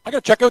 I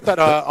got to check out that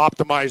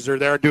optimizer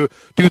there. Do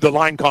the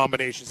line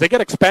combinations. They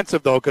get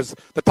expensive though because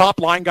the top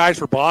line guys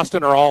for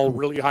Boston are all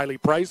really highly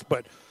priced,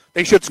 but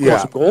they should score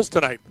some goals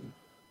tonight.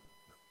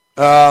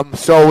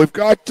 So we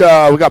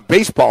got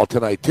baseball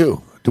tonight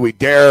too. Do we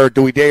dare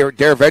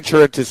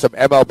venture into some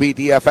MLB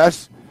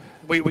DFS?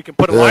 We can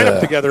put a lineup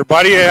together,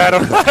 buddy. I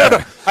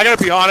got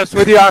to be honest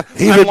with you.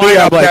 Even me,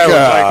 I'm like,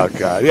 oh,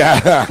 God,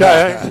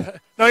 yeah.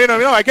 No,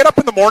 I get up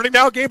in the morning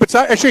now, Gabe. It's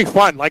actually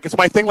fun. Like, it's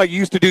my thing like you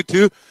used to do,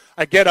 too.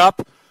 I get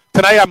up.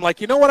 Tonight, I'm like,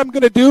 you know what I'm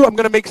going to do? I'm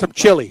going to make some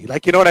chili.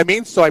 Like, you know what I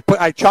mean? So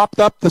I chopped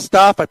up the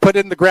stuff. I put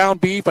it in the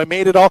ground beef. I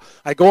made it all.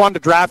 I go on to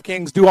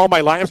DraftKings, do all my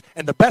lineups.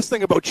 And the best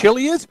thing about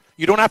chili is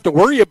you don't have to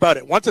worry about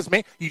it. Once it's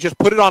made, you just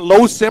put it on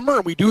low simmer,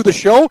 and we do the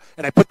show,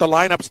 and I put the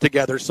lineups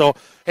together. So,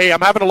 hey, I'm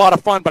having a lot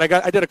of fun, but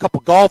I did a couple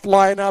golf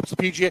lineups,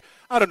 PGA.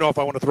 I don't know if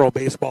I want to throw a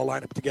baseball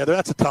lineup together.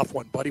 That's a tough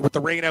one, buddy, with the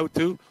rain out,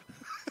 too.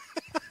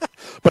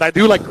 But I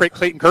do like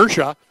Clayton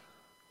Kershaw.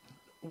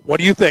 What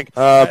do you think?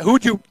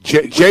 Who'd you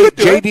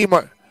JD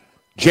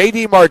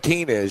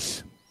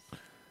Martinez.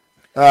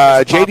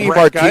 JD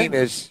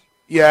Martinez.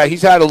 Yeah,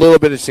 he's had a little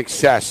bit of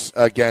success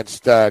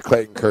against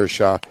Clayton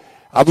Kershaw.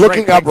 I'm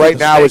looking up right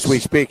now as we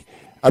speak.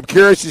 I'm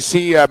curious to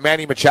see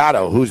Manny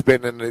Machado, who's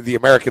been in the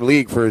American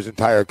League for his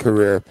entire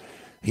career.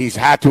 He's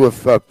had to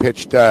have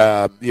pitched.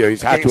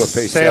 He's had to have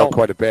faced Sale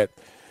quite a bit.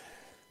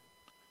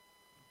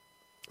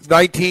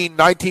 19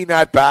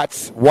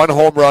 at-bats, 1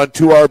 home run,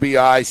 2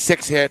 RBI,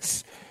 6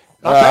 hits,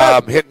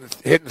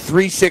 hitting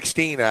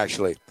 316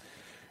 actually.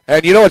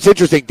 And you know what's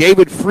interesting?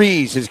 David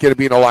Freese is going to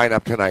be in the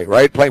lineup tonight,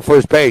 right? Playing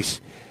first base.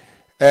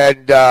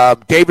 And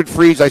David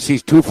Freese, I see,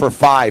 is 2 for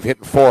 5,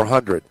 hitting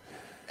 400.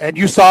 And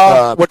you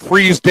saw what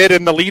Freese did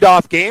in the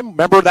leadoff game.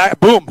 Remember that?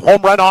 Boom,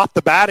 home run off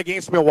the bat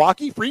against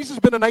Milwaukee. Freese has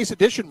been a nice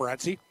addition,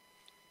 Morency.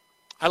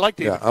 I like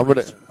David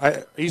Freese.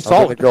 He's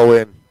solid. I'm going to go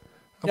in.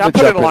 I'm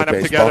putting a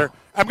lineup together.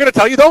 I'm going to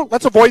tell you, though,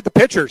 let's avoid the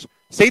pitchers.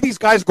 Say these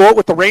guys go out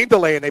with the rain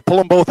delay and they pull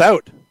them both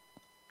out.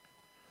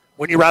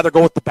 Wouldn't you rather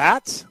go with the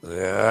bats?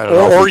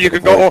 Yeah, or you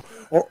can go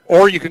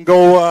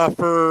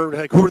for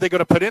like, who are they going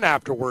to put in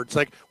afterwards?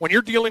 Like when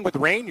you're dealing with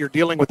rain, you're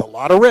dealing with a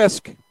lot of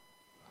risk.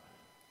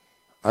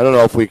 I don't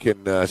know if we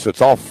can. So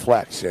it's all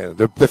flex. And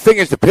the thing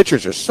is, the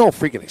pitchers are so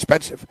freaking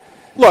expensive.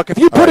 Look, if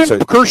you put in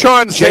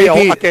Kershaw and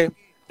Sale, okay,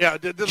 yeah,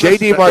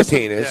 JD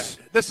Martinez.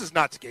 This is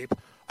nuts, Gabe.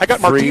 I got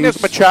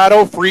Martinez,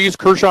 Machado, Freese,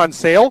 Kershaw, and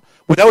Sale.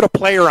 Without a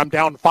player, I'm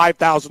down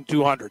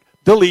 5,200.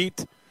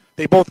 Delete.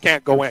 They both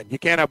can't go in. You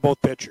can't have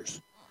both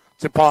pitchers.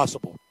 It's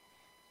impossible.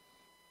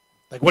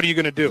 Like, what are you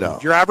going to do? No.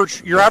 Your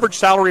average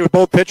salary with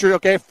both pitchers,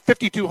 okay,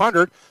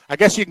 5,200. I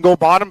guess you can go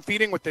bottom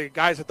feeding with the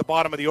guys at the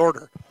bottom of the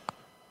order.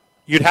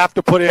 You'd have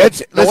to put in.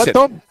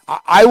 Listen,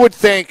 I would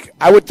think,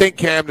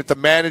 Cam, that the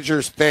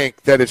managers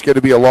think that it's going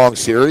to be a long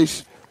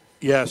series.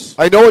 Yes.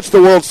 I know it's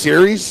the World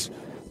Series,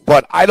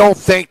 but I don't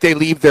think they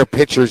leave their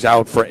pitchers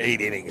out for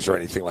 8 innings or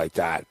anything like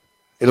that.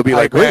 It'll be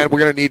like, man, we're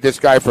going to need this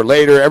guy for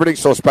later. Everything's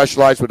so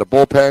specialized with the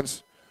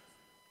bullpens.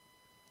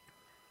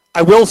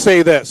 I will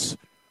say this.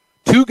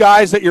 2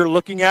 guys that you're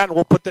looking at, and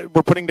we're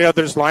putting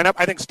together this lineup.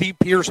 I think Steve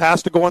Pearce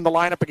has to go in the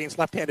lineup against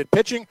left-handed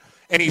pitching,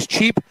 and he's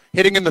cheap,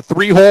 hitting in the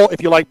 3-hole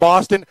if you like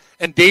Boston.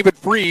 And David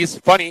Freese,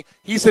 funny,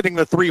 he's hitting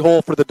the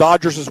 3-hole for the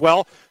Dodgers as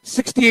well.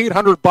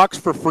 $6,800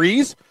 for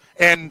Freese,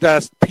 and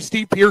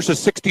Steve Pearce is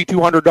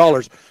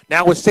 $6,200.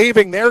 Now with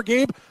saving there,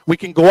 Gabe, we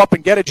can go up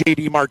and get a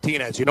JD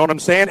Martinez. You know what I'm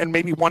saying? And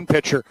maybe one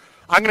pitcher.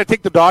 I'm going to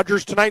take the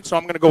Dodgers tonight, so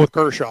I'm going to go with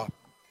Kershaw.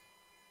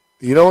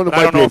 You know what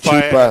might be a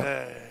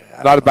cheap.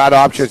 Not a bad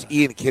option is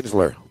Ian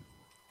Kinsler.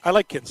 I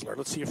like Kinsler.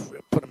 Let's see if we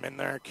put him in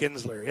there.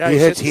 Kinsler. Yeah, he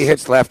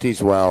hits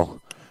lefties well.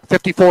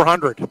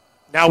 5,400.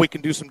 Now we can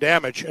do some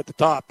damage at the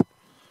top.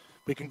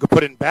 We can go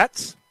put in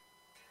Betts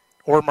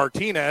or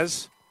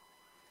Martinez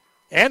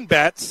and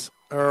Betts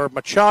or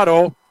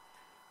Machado.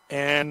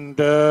 And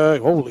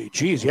holy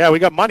jeez, yeah, we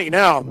got money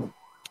now.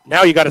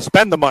 Now you got to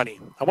spend the money.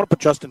 I want to put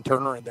Justin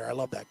Turner in there. I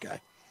love that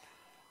guy.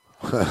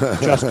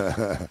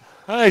 Justin.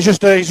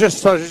 He's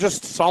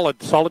just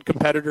solid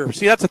competitor.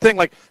 See, that's the thing.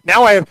 Like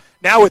now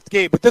with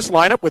Gabe, with this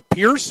lineup with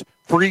Pearce,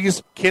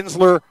 Freese,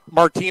 Kinsler,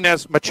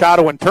 Martinez,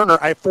 Machado, and Turner,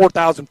 I have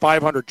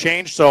 4,500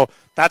 change. So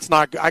that's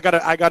not. I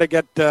gotta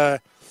get. I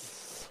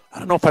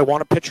don't know if I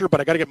want a pitcher, but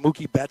I gotta get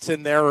Mookie Betts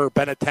in there or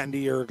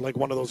Benintendi or like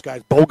one of those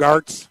guys.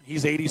 Bogarts,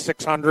 he's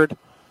 8,600.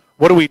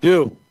 What do we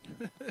do?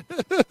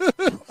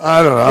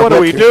 I don't know. What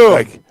do we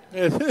do?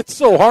 It's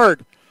so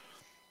hard.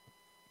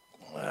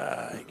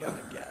 I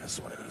gotta guess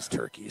one of these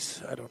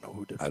turkeys. I don't know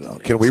who did. I don't know.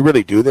 Can we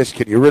really do this?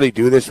 Can you really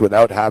do this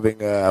without having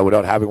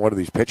one of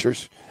these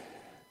pitchers?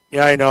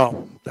 Yeah, I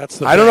know. That's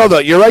the. I don't know though.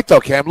 You're right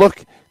though, Cam.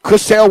 Look,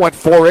 Chris Sale went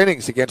 4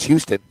 innings against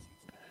Houston.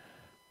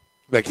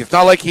 Like it's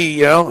not like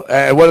he,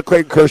 what a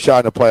Clayton Kershaw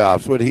in the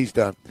playoffs. What he's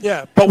done.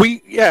 Yeah, but we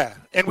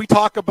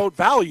talk about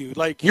value.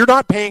 Like you're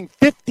not paying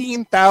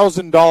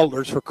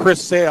 $15,000 for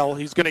Chris Sale.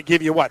 He's going to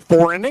give you what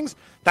 4 innings?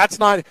 That's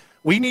not.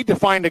 We need to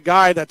find a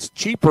guy that's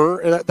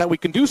cheaper that we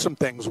can do some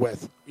things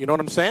with. You know what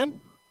I'm saying?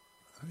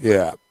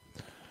 Yeah.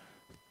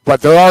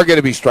 But there are going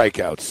to be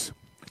strikeouts.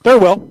 There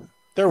will.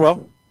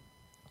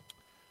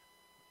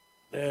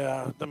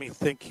 Yeah, let me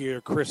think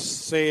here. Chris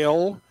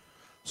Sale.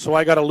 So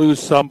I got to lose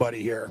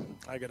somebody here.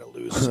 Oh,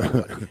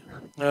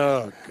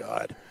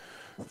 God.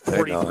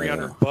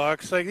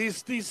 $4,300. Like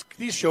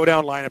these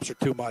showdown lineups are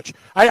too much.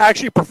 I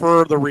actually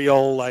prefer the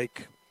real,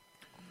 like,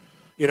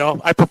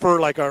 I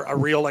prefer like a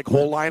real like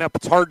whole lineup.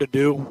 It's hard to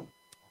do.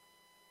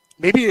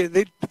 Maybe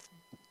they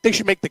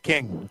should make the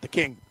king. The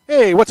king.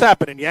 Hey, what's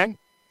happening, Yang?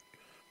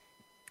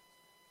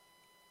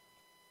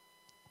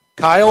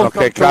 Kyle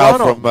from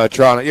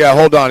Toronto. Yeah,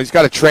 hold on. He's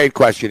got a trade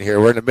question here.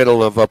 We're in the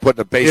middle of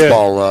putting a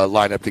baseball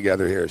lineup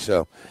together here.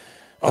 So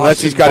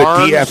unless he's got a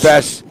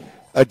DFS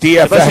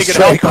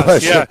trade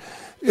question.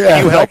 Yeah.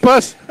 Can you help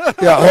us?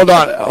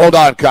 Yeah, hold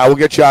on, Kyle. We'll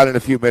get you on in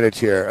a few minutes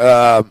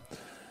here.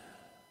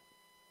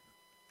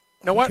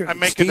 You know what? I'm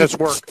making this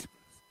work.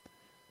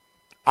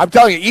 I'm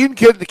telling you, Ian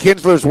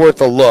Kinsler's worth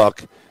a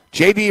look.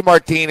 J.D.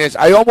 Martinez,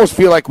 I almost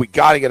feel like we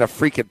got to get a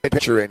freaking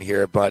pitcher in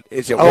here, but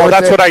is it worth it?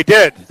 That's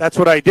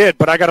what I did,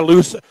 but I got to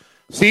lose.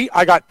 See,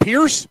 I got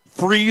Pierce,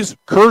 Freese,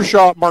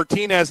 Kershaw,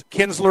 Martinez,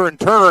 Kinsler, and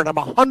Turner, and I'm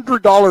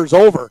 $100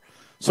 over.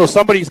 So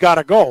somebody's got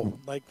to go.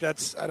 Like, I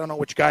don't know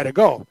which guy to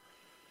go.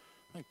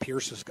 I think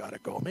Pierce has got to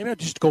go. Maybe I'll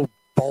just go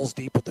balls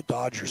deep with the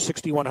Dodgers,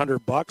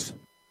 $6,100.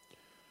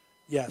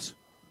 Yes.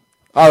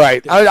 All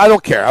right, I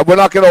don't care. We're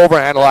not going to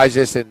overanalyze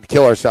this and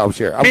kill ourselves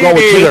here. I'm going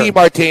with J.D.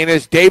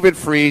 Martinez, David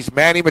Freese,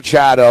 Manny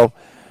Machado,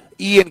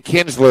 Ian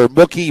Kinsler,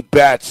 Mookie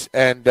Betts,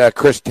 and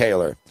Chris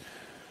Taylor.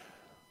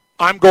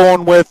 I'm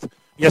going with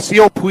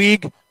Yasiel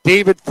Puig,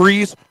 David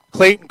Freese,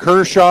 Clayton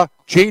Kershaw,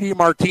 J.D.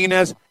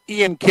 Martinez,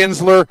 Ian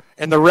Kinsler,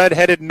 and the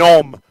red-headed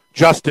gnome,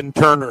 Justin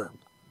Turner.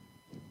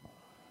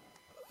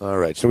 All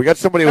right, so we got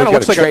somebody who's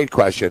got a trade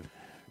question.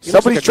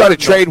 Somebody's trying to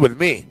trade with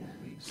me.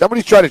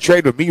 Somebody's trying to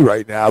trade with me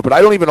right now, but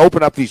I don't even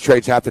open up these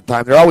trades half the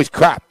time. They're always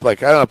crap.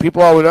 Like, I don't know,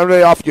 people always, whenever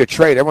they offer you a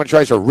trade, everyone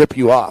tries to rip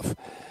you off.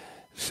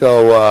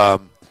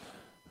 So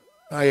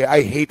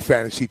I hate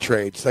fantasy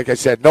trades. Like I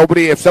said,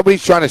 if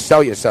somebody's trying to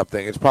sell you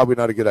something, it's probably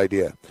not a good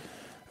idea.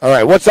 All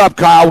right, what's up,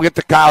 Kyle? We'll get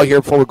to Kyle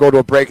here before we go to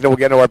a break, and then we'll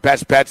get into our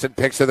best bets and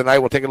picks of the night.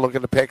 We'll take a look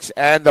at the picks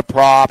and the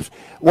props.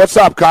 What's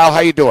up, Kyle? How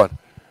you doing?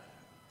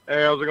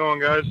 Hey, how's it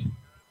going, guys?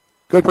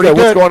 Good.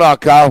 What's going on,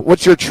 Kyle?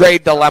 What's your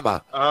trade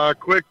dilemma?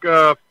 Quick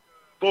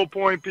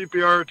full-point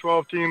PPR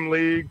 12-team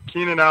league.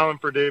 Keenan Allen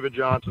for David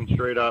Johnson,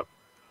 straight up.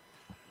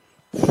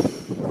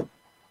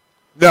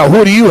 No,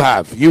 who do you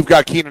have? You've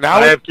got Keenan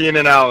Allen? I have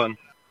Keenan Allen.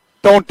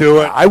 Don't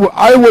do it.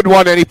 I wouldn't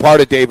want any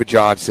part of David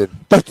Johnson.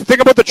 The thing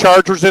about the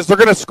Chargers is they're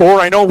going to score.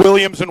 I know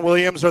Williams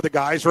are the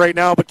guys right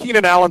now, but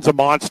Keenan Allen's a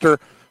monster.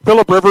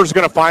 Phillip Rivers is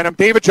going to find him.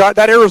 David Johnson,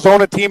 that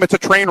Arizona team, it's a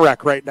train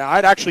wreck right now.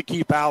 I'd actually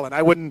keep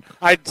Allen.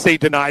 I'd say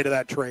deny to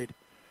that trade.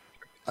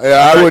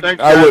 Yeah,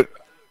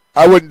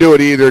 I wouldn't do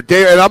it either.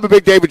 And I'm a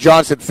big David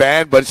Johnson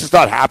fan, but it's just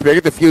not happening. I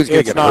get the feeling he's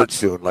going to get hurt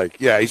soon.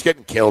 Like, yeah, he's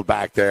getting killed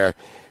back there.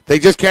 They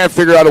just can't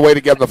figure out a way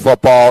to get him the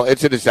football.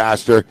 It's a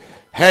disaster.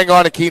 Hang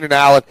on to Keenan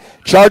Allen.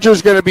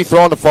 Chargers going to be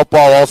throwing the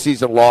football all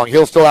season long.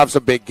 He'll still have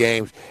some big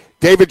games.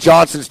 David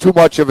Johnson's too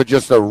much of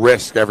just a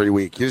risk every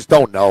week. You just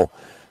don't know.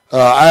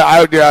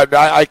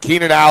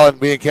 Keenan Allen,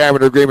 me and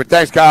Cameron are in agreement.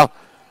 Thanks, Kyle.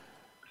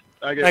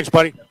 Thanks,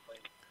 buddy.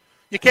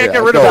 You can't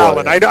get rid of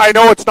Allen. I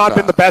know it's not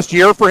been the best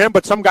year for him,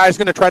 but some guy's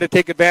going to try to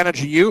take advantage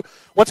of you.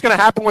 What's going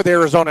to happen with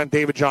Arizona and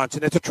David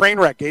Johnson? It's a train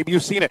wreck, Gabe.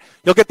 You've seen it.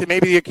 You'll get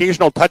maybe the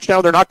occasional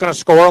touchdown. They're not going to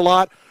score a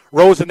lot.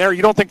 Rose in there.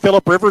 You don't think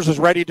Phillip Rivers is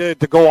ready to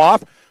go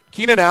off?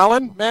 Keenan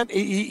Allen, man,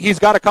 he's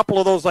got a couple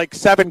of those like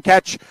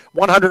 7-catch,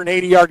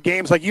 180-yard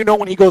games. Like,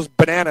 when he goes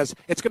bananas,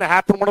 it's going to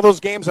happen one of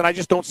those games, and I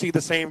just don't see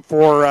the same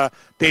for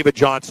David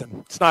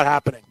Johnson. It's not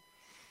happening.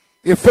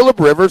 Yeah, Phillip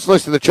Rivers,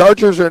 listen, the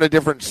Chargers are in a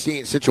different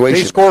situation.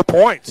 They score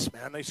points,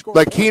 man. They score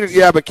points.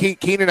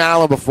 Keenan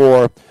Allen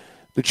before.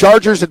 The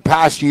Chargers in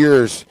past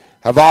years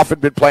have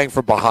often been playing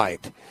from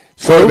behind.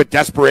 Sort of a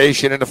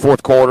desperation in the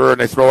fourth quarter, and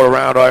they throw it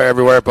around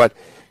everywhere, but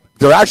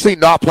they're actually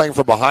not playing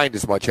from behind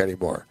as much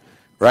anymore.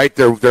 Right?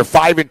 They're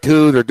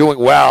 5-2. They're doing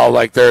well.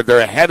 Like they're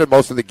ahead of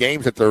most of the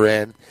games that they're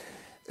in.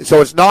 So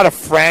it's not a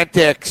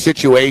frantic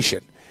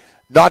situation.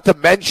 Not to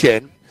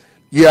mention,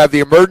 you have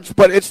the emergence,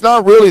 but it's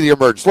not really the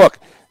emergence. Look,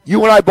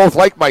 you and I both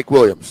like Mike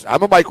Williams.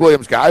 I'm a Mike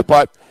Williams guy,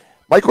 but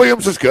Mike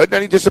Williams was good, and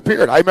then he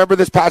disappeared. I remember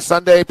this past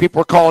Sunday, people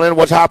were calling in,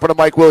 what's happened to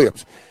Mike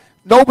Williams?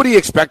 Nobody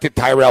expected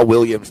Tyrell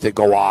Williams to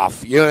go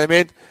off. You know what I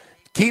mean?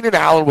 Keenan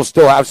Allen will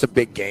still have some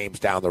big games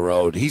down the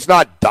road. He's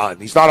not done.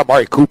 He's not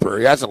Amari Cooper.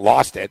 He hasn't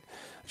lost it.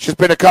 It's just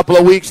been a couple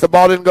of weeks. The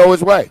ball didn't go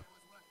his way.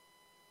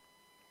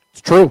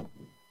 It's true.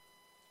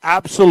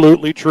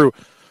 Absolutely true.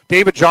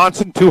 David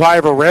Johnson, too high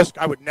of a risk.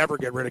 I would never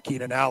get rid of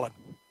Keenan Allen.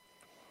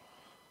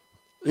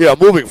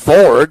 Moving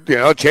forward,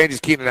 changes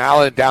Keenan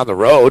Allen down the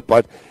road,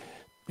 but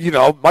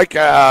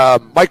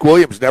Mike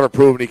Williams never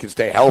proven he can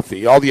stay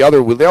healthy. All the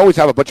other, they always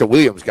have a bunch of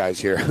Williams guys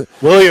here.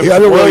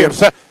 Williams.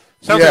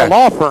 Sounds like a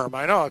law firm.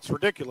 I know, it's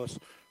ridiculous.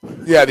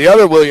 Yeah, the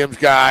other Williams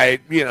guy,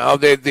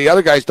 the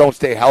other guys don't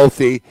stay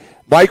healthy.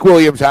 Mike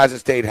Williams hasn't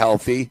stayed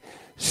healthy.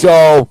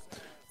 So,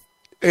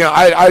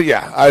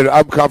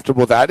 I'm comfortable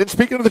with that. And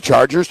speaking of the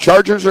Chargers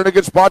are in a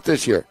good spot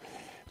this year.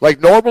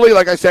 Normally,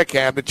 like I said,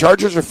 Cam, the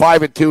Chargers are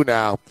 5-2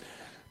 now.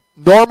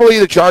 Normally,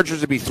 the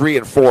Chargers would be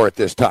 3-4 at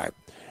this time.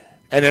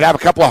 And they'd have a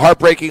couple of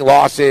heartbreaking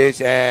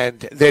losses, and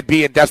they'd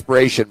be in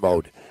desperation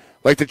mode.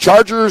 The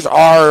Chargers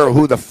are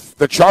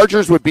the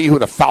Chargers would be who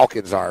the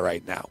Falcons are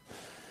right now.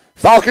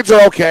 Falcons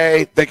are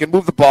okay. They can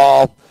move the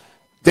ball.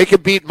 They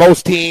can beat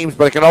most teams,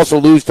 but they can also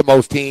lose to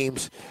most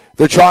teams.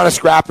 They're trying to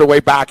scrap their way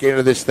back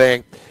into this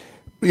thing.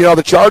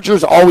 The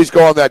Chargers always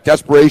go on that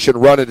desperation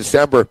run in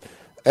December.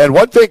 And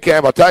one thing,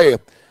 Cam, I'll tell you,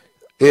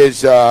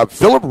 is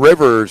Phillip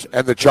Rivers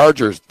and the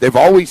Chargers, they've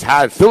always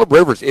had, Phillip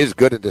Rivers is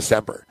good in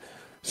December.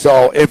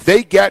 So if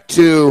they get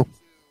into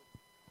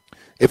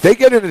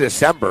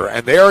December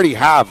and they already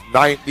have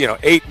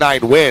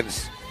 8-9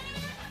 wins,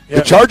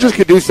 the Chargers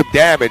can do some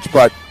damage,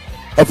 but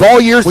of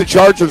all years the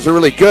Chargers are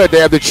really good, they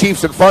have the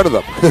Chiefs in front of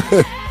them.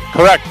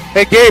 Correct.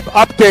 Hey, Gabe,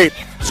 update.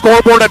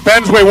 Scoreboard at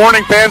Ben's Way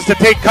warning fans to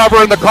take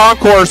cover in the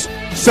concourse.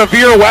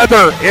 Severe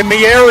weather in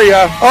the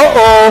area.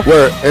 Uh-oh.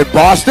 Where, in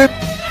Boston?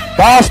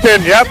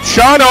 Boston, yep.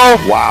 Shano.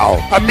 Wow.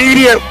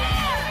 Immediate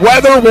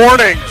weather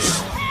warnings.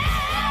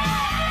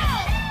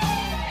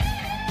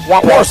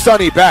 Poor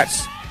Sonny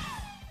Betts.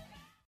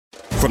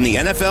 From the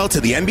NFL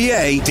to the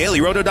NBA,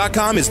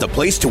 DailyRoto.com is the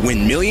place to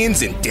win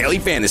millions in daily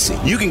fantasy.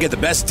 You can get the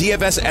best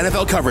DFS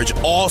NFL coverage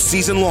all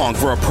season long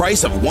for a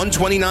price of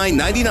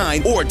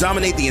 $129.99 or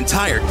dominate the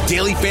entire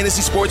daily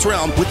fantasy sports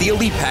realm with the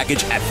Elite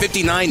Package at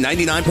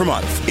 $59.99 per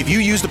month. If you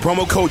use the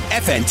promo code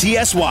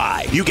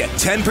FNTSY, you get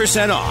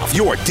 10% off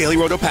your Daily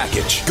Roto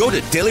package. Go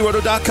to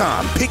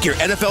DailyRoto.com, pick your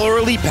NFL or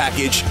Elite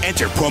Package,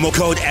 enter promo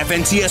code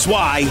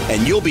FNTSY,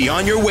 and you'll be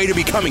on your way to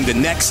becoming the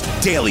next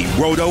Daily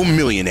Roto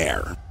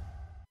millionaire.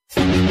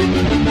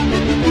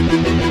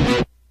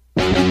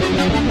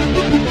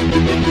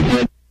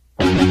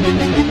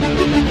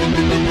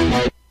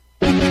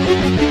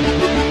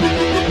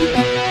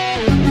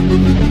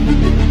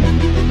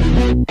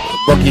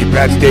 Bookie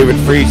bets David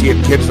Freese, Ian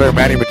Kinsler,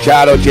 Manny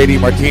Machado,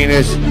 JD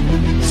Martinez,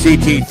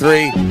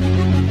 CT3.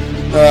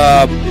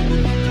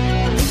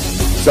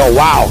 So,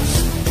 wow.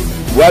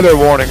 Weather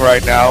warning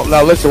right now.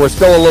 Now, listen, we're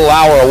still a little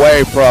hour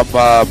away from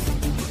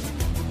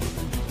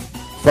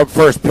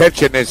first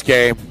pitch in this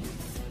game.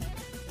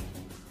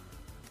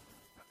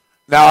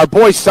 Now, our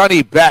boy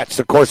Sonny Betts,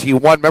 of course, he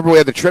won. Remember, we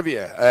had the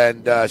trivia,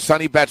 and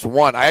Sonny Betts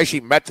won. I actually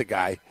met the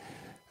guy.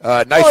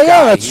 Nice guy.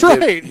 Yeah, that's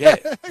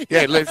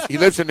right. He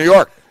lives in New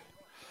York.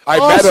 I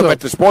met him at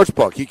the sports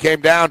book. He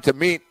came down to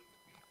meet.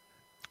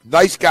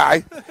 Nice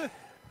guy.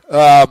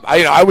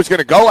 I was going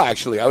to go,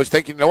 actually. I was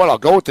thinking, you know what, I'll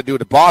go with the dude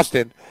to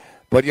Boston.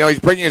 But, he's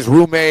bringing his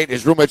roommate.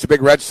 His roommate's a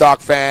big Red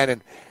Sox fan.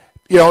 And,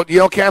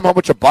 Cam, how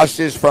much a bus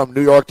is from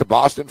New York to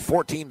Boston?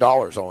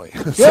 $14 only.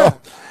 Yeah.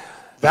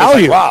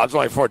 Value. Wow, it's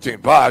only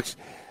 $14.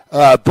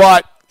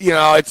 But,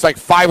 it's like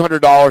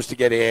 $500 to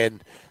get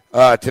in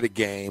to the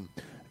game.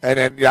 And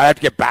then I have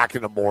to get back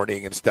in the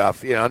morning and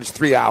stuff. And it's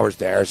 3 hours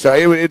there. So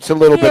it's a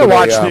little bit of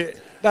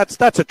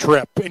that's a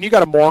trip. And you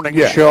got a morning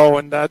show,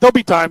 and there'll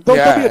be time.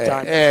 There'll be a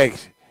time.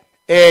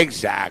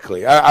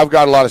 Exactly. I've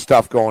got a lot of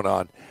stuff going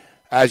on,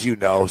 as you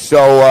know.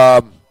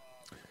 So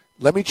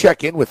let me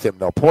check in with him,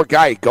 though. Poor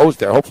guy, he goes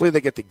there. Hopefully they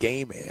get the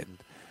game in.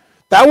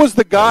 That was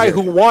the guy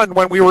who won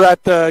when we were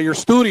at your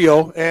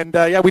studio, and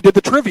we did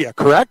the trivia,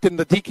 correct? And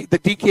the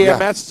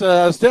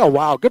DKMS still.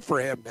 Wow, good for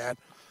him, man.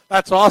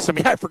 That's awesome.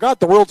 Yeah, I forgot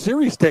the World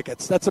Series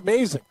tickets. That's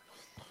amazing.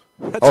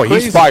 That's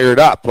crazy. He's fired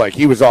up. Like,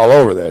 he was all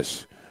over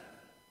this.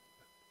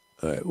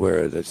 All right,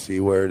 let's see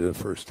where the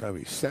first time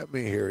he sent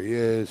me. Here he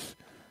is.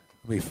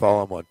 Let me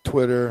follow him on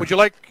Twitter. Would you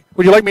like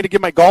me to give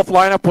my golf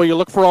lineup while you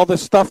look for all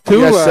this stuff, too?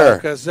 Yes, sir.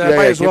 Because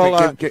might as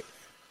well...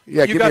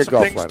 you got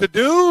some things to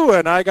do,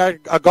 and I got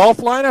a golf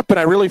lineup, and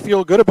I really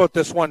feel good about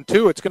this one,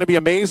 too. It's going to be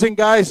amazing,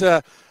 guys.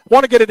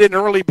 Want to get it in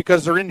early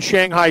because they're in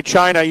Shanghai,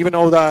 China, even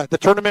though the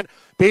tournament,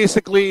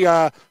 basically,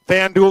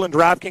 FanDuel and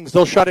DraftKings,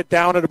 they'll shut it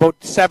down at about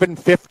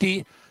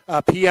 7:50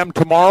 p.m.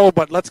 tomorrow,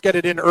 but let's get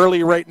it in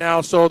early right now.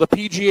 So the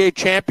PGA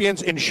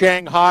Champions in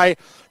Shanghai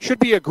should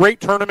be a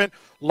great tournament.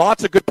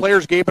 Lots of good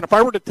players, Gabe. And if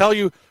I were to tell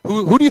you,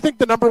 who do you think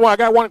the number one, I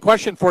got one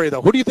question for you,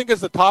 though. Who do you think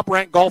is the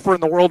top-ranked golfer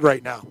in the world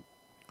right now?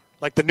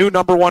 Like the new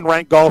number one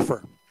ranked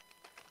golfer.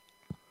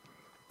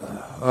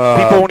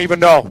 People won't even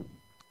know.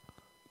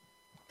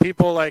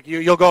 People like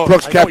you'll go,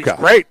 Brooks Koepka.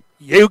 Great.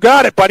 You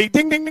got it, buddy.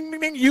 Ding, ding, ding, ding,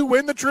 ding. You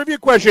win the trivia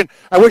question.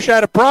 I wish I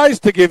had a prize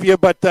to give you,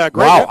 but great.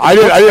 Wow, I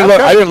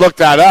didn't look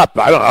that up.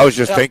 I don't know. I was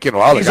just thinking,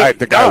 well,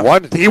 the guy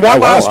won. He won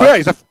last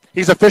year.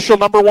 He's official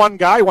number one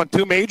guy. Won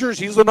 2 majors.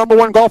 He's the number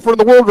one golfer in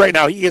the world right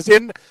now. He is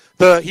in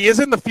he is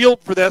in the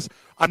field for this.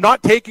 I'm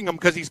not taking him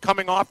because he's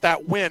coming off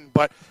that win,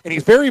 and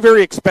he's very,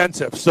 very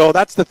expensive. So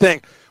that's the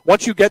thing.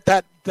 Once you get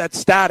that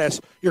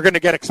status, you're going to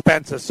get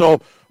expensive.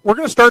 So we're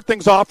going to start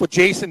things off with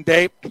Jason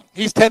Day.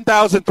 He's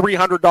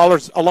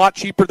 $10,300, a lot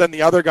cheaper than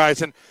the other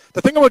guys. And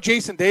the thing about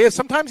Jason Day is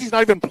sometimes he's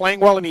not even playing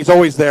well, and he's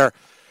always there.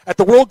 At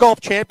the World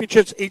Golf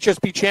Championships,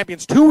 HSB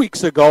Champions 2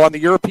 weeks ago on the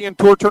European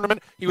Tour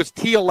Tournament, he was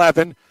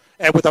T11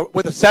 and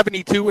with a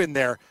 72 in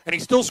there, and he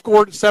still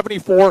scored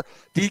 74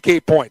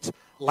 DK points.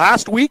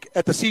 Last week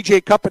at the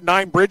CJ Cup at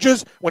Nine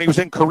Bridges, when he was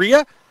in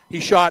Korea, he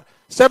shot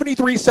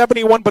 73,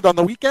 71, but on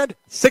the weekend,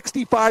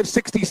 65,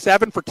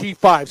 67 for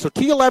T5. So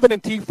T11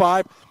 and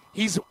T5,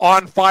 he's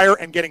on fire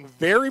and getting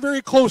very,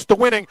 very close to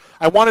winning.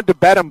 I wanted to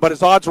bet him, but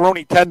his odds are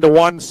only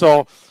 10-1,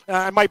 so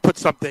I might put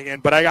something in,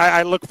 but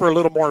I look for a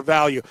little more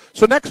value.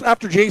 So next,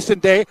 after Jason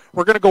Day,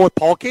 we're going to go with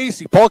Paul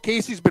Casey. Paul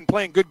Casey's been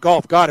playing good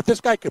golf. God, if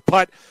this guy could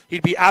putt,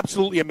 he'd be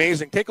absolutely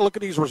amazing. Take a look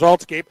at these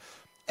results, Gabe.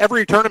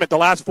 Every tournament, the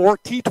last 4,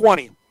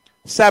 T20,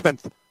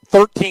 7th,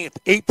 13th,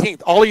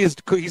 18th. All he's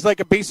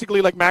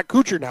basically like Matt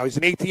Kuchar now. He's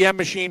an ATM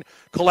machine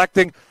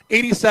collecting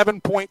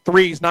 87.3s,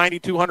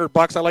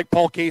 $9,200. I like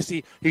Paul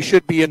Casey. He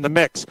should be in the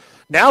mix.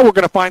 Now we're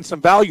going to find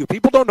some value.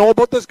 People don't know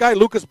about this guy,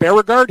 Lucas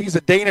Beauregard. He's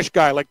a Danish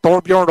guy like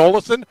Thorbjorn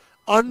Olesen.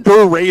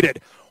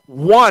 Underrated.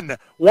 Won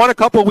a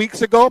couple of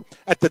weeks ago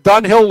at the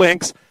Dunhill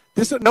Links.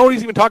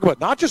 Nobody's even talking about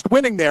not just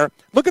winning there.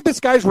 Look at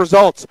this guy's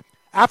results.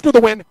 After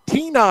the win,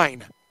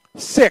 T9,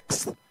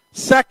 6th,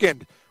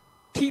 2nd,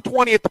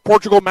 T20 at the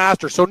Portugal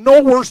Masters, so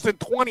no worse than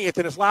 20th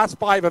in his last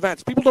 5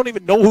 events. People don't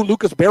even know who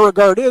Lucas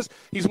Beauregard is.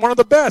 He's one of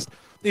the best.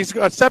 He's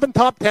got 7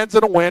 top 10s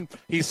in a win.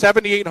 He's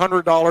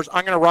 $7,800.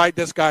 I'm going to ride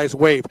this guy's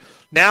wave.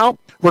 Now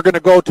we're going to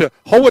go to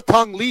Hoa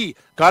Tung Lee.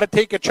 Got to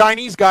take a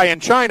Chinese guy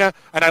in China,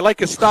 and I like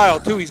his style,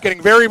 too. He's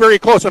getting very, very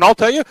close. And I'll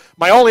tell you,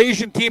 my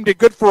all-Asian team did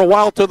good for a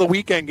while till the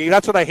weekend game.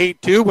 That's what I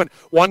hate, too, when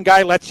one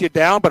guy lets you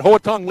down. But Hoa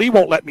Tung Lee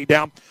won't let me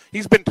down.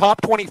 He's been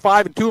top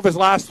 25 in 2 of his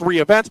last 3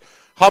 events.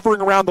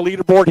 Hovering around the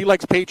leaderboard. He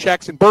likes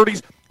paychecks and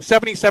birdies.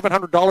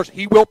 $7,700.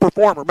 He will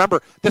perform.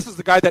 Remember, this is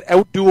the guy that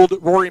outdueled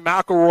Rory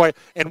McIlroy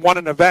and won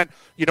an event,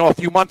 a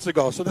few months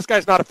ago. So this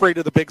guy's not afraid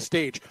of the big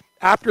stage.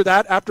 After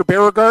that, after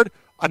Beauregard,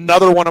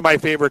 another one of my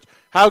favorites.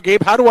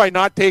 Gabe, how do I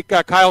not take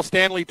Kyle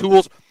Stanley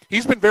Tools?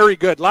 He's been very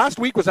good. Last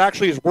week was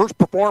actually his worst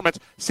performance,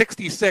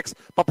 66.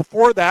 But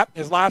before that,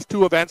 his last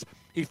 2 events,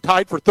 he's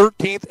tied for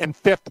 13th and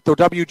 5th at the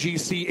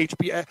WGC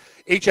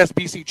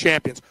HSBC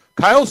Champions.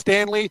 Kyle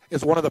Stanley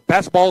is one of the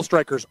best ball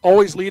strikers,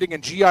 always leading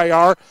in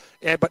GIR,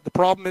 but the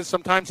problem is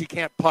sometimes he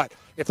can't putt.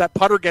 If that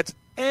putter gets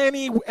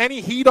any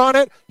heat on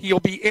it,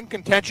 he'll be in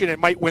contention and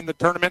might win the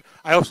tournament.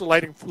 I also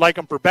like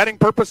him for betting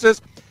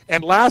purposes.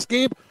 And last,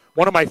 Gabe,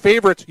 one of my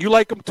favorites, you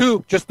like him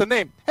too, just the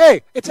name.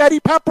 Hey, it's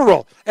Eddie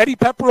Pepperell. Eddie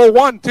Pepperell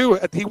won too.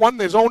 He won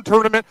his own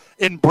tournament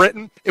in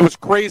Britain. It was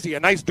crazy. A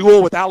nice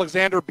duel with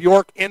Alexander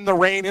Bjork in the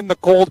rain, in the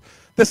cold.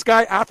 This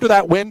guy, after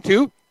that win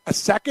too, a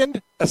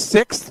 2nd, a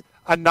 6th,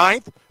 a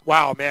 9th.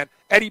 Wow, man.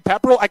 Eddie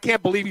Pepperell, I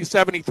can't believe he's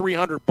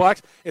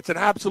 $7,300. It's an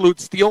absolute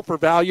steal for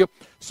value.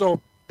 So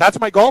that's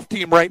my golf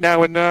team right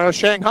now in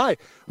Shanghai.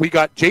 We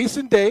got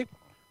Jason Day,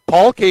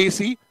 Paul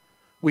Casey,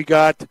 we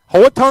got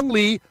Hoa Tung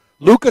Lee,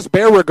 Lucas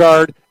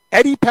Beauregard,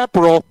 Eddie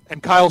Pepperell,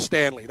 and Kyle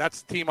Stanley.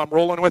 That's the team I'm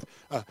rolling with.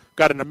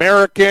 Got an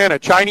American, a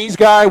Chinese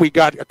guy. We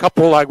got a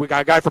couple. We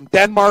got a guy from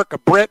Denmark, a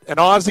Brit, an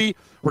Aussie.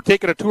 We're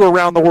taking a tour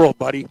around the world,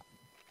 buddy.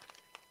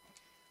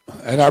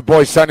 And our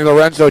boy Sonny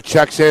Lorenzo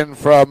checks in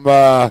from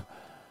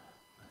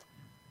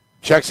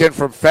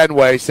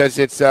Fenway. Says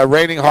it's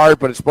raining hard,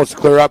 but it's supposed to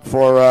clear up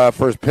for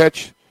his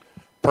pitch.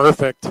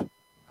 Perfect.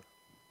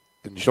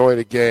 Enjoy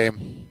the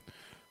game,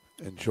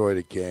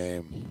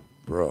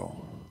 bro.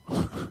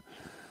 All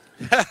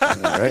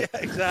right. Yeah,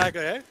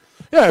 exactly. Eh?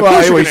 Yeah,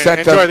 well, he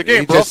sent enjoy the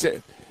game, bro.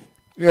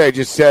 He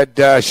just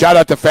said, shout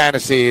out to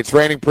Fantasy. It's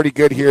raining pretty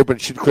good here, but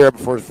it should clear up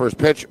before the first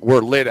pitch.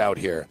 We're lit out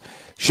here.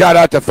 Shout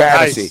out to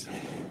Fantasy. Nice.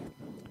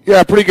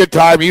 Yeah, pretty good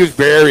time. He was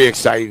very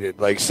excited,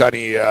 like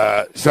Sonny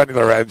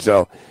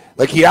Lorenzo.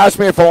 Like, he asked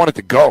me if I wanted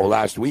to go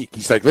last week.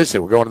 He's like,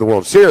 listen, we're going to the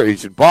World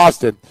Series in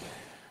Boston.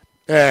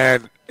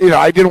 And,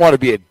 I didn't want to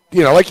be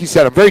like you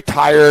said, I'm very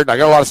tired. I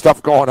got a lot of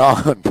stuff going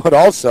on. But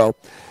also,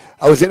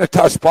 I was in a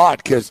tough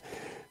spot because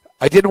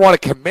I didn't want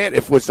to commit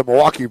if it was the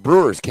Milwaukee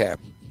Brewers camp.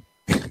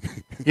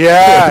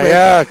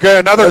 Yeah, good.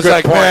 Another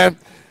good point. Man,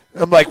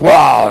 I'm like,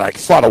 wow,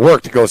 it's a lot of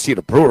work to go see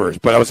the Brewers.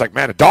 But I was like,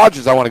 man, the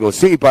Dodgers I want to go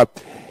see.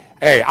 But,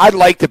 hey, I'd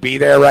like to be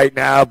there right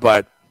now.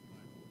 But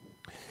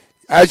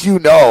as you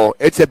know,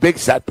 it's a big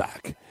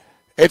setback.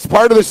 It's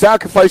part of the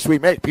sacrifice we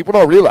make. People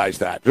don't realize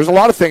that. There's a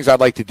lot of things I'd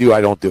like to do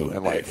I don't do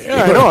in life.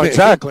 Yeah, I know,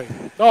 exactly.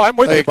 No, I'm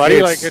with you, buddy.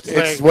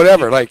 It's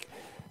whatever. Like,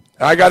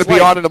 I got to be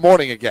on in the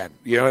morning again.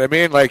 You know what I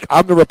mean? Like,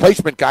 I'm the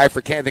replacement guy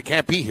they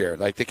can't be here.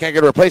 Like, they can't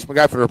get a replacement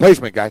guy for the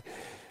replacement guy.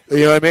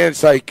 You know what I mean?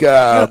 It's like,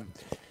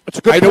 it's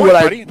a good point,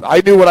 buddy.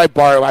 I knew what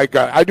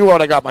I knew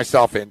what I got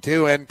myself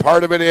into, and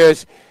part of it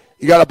is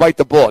you got to bite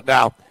the bullet.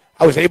 Now,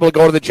 I was able to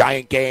go to the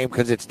Giant game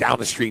because it's down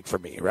the street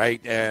from me, right?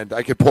 And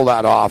I could pull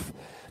that off.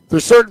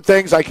 There's certain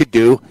things I could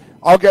do.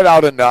 I'll get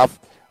out enough.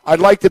 I'd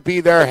like to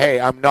be there. Hey,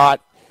 I'm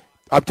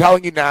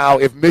telling you now,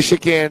 if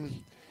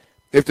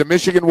the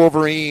Michigan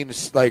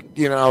Wolverines,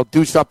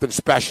 do something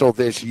special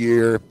this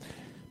year,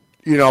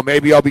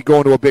 maybe I'll be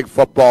going to a big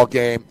football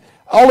game.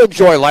 I'll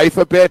enjoy life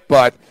a bit,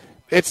 but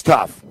it's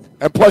tough.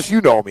 And plus, you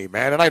know me,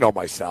 man, and I know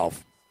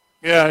myself.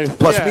 Yeah.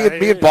 Plus,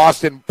 me and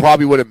Boston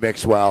probably wouldn't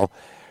mix well.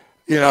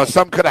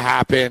 Something could have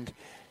happened.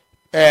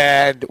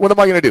 And what am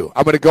I going to do?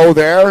 I'm going to go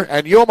there.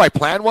 And you know what my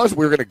plan was?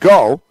 We were going to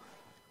go,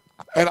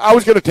 and I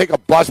was going to take a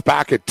bus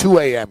back at 2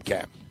 a.m.,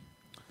 Cam.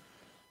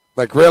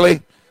 Like,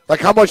 really?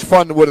 Like, how much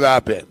fun would that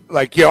have been?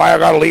 Like, I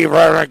got to leave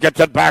and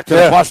get back to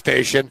the bus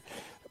station.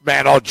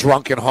 Man, all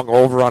drunk and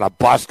hungover on a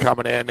bus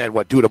coming in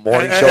and do the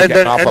morning show,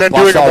 getting off a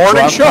bus doing a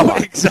morning show?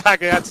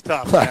 Exactly, that's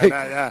tough. Like,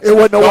 yeah. It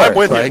wouldn't have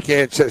worked. Like,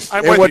 it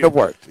wouldn't have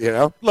worked,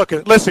 Look,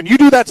 listen, you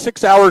do that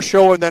 6-hour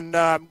show, and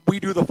then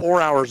we do the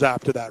 4 hours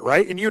after that,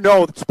 right? And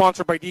it's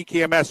sponsored by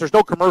DKMS. There's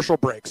no commercial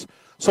breaks.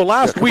 So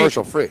last week,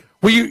 commercial free.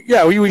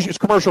 It's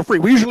commercial free.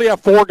 We usually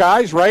have 4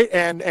 guys, right?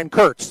 And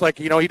Kurtz,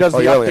 he does the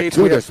updates. We had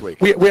 2 this week.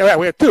 We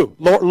have 2.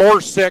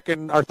 Lore's sick,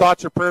 and our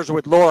thoughts and prayers are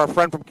with Lore, our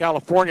friend from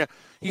California.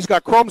 He's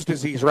got Crohn's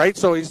disease, right?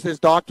 So he's his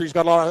doctor. He's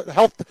got a lot of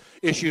health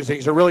issues.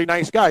 He's a really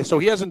nice guy. So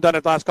he hasn't done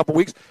it the last couple of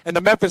weeks. And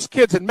the Memphis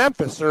kids in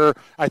Memphis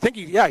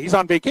he's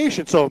on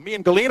vacation. So me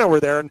and Galena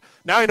were there, and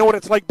now I know what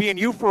it's like being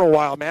you for a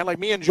while, man. Like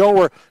me and Joe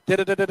were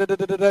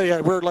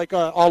we're like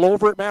all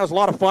over it, man. It was a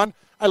lot of fun.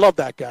 I love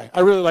that guy.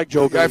 I really like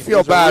Joe. I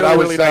feel bad. I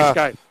was really nice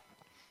guy.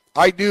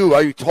 I knew.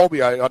 You told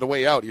me on the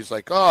way out. He's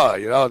like,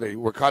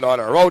 we're kind of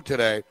on our own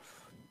today.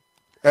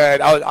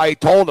 And I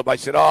told him. I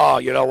said,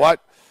 you know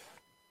what?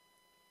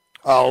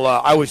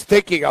 I was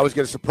thinking I was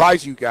going to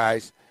surprise you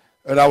guys,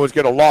 and I was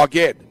going to log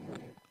in,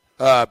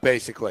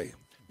 basically.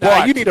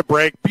 Nah, you need a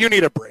break.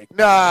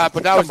 Nah,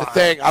 but that was the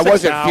thing. I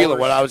wasn't feeling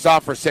what I was on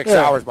for 6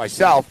 hours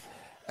myself.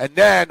 And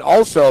then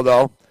also,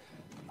 though,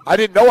 I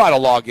didn't know how to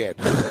log in.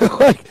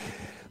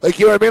 Like,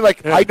 you know what I mean?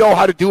 Like, I know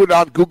how to do it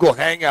on Google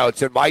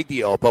Hangouts and my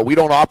deal, but we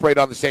don't operate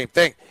on the same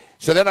thing.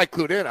 So then I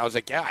clued in. I was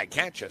like, I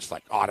can't just,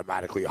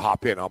 automatically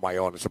hop in on my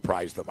own and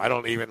surprise them. I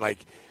don't even, I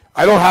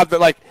don't have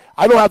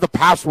the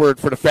password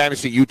for the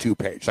fantasy YouTube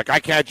page. Like, I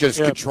can't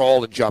just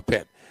control and jump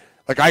in.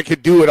 Like, I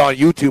could do it on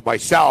YouTube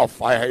myself.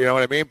 You know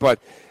what I mean? But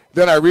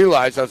then I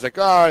realized, I was like,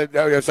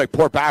 it's like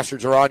poor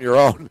bastards are on your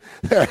own.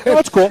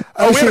 That's cool.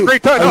 We had a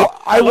great time.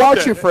 I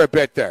watched you for a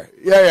bit there.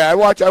 Yeah, I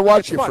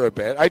watched you for a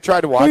bit. I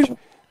tried to watch.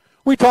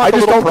 We talked. I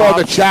just don't go in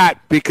the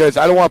chat because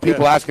I don't want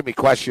people asking me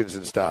questions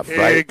and stuff,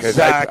 right?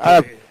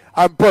 Exactly.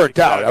 I'm burnt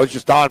out. I was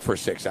just on for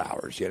 6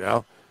 hours,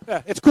 Yeah,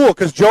 it's cool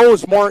because Joe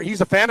is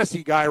he's a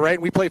fantasy guy, right?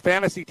 And we play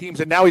fantasy teams,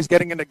 and now he's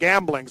getting into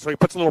gambling. So he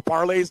puts little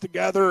parlays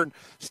together and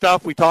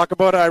stuff. We talk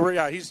about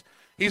it.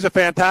 He's a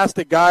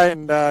fantastic guy,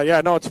 and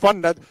it's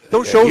fun.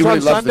 Those shows he really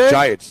on loves Sunday. The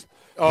Giants.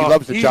 He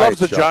loves the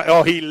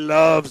Giants. He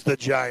loves the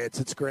Giants.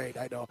 It's great.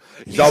 I know.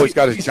 He's always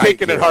got his He's Giant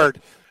taking gear. it hard.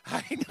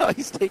 I know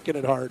he's taking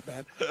it hard,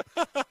 man.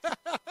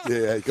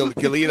 Yeah,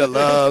 Galena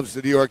loves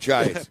the New York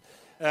Giants.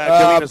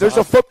 There's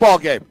awesome. a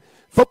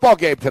football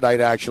game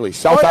tonight, actually.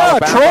 South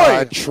Alabama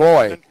and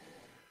Troy.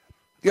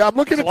 Yeah, I'm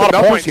looking at the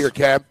numbers here,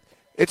 Cam.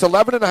 It's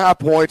 11.5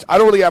 points. I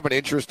don't really have an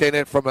interest in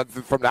it from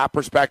that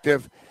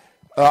perspective.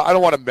 I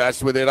don't want to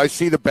mess with it. I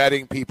see the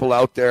betting people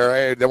out there.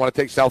 Hey, they want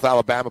to take South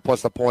Alabama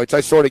plus the points.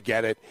 I sort of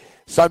get it.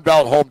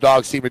 Sunbelt home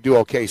dogs seem to do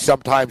okay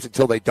sometimes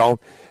until they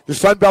don't. The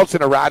Sunbelt's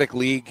an erratic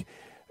league.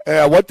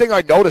 One thing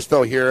I noticed,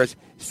 though, here is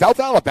South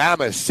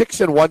Alabama is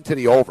 6-1 to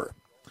the over.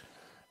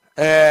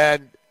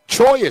 And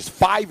Troy is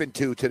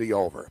 5-2 to the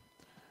over.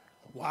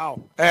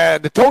 Wow.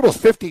 And the total's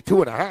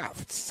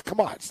 52.5. Come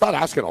on, it's not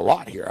asking a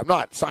lot here. It's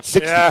not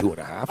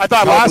 62.5. I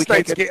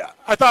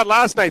thought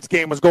last night's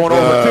game was going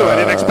over too. I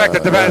didn't expect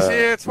it to pass.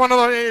 It's one of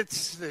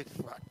those. It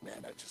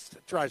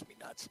drives me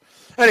nuts.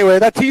 Anyway,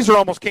 that teaser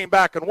almost came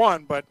back and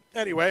won, but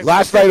anyway.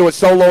 Last night it was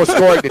so low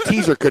scoring the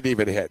teaser couldn't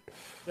even hit.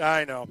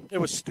 I know. It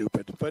was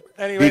stupid. But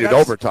anyway. Needed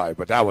overtime,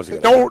 but that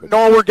wasn't going to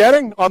happen. We're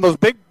getting on those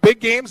big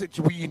games.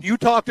 You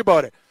talked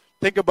about it.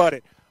 Think about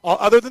it.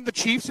 Other than the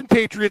Chiefs and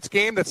Patriots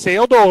game that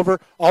sailed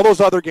over, all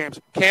those other games,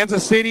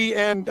 Kansas City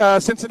and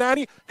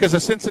Cincinnati, because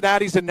of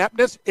Cincinnati's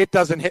ineptness, it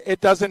doesn't hit.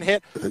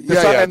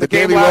 The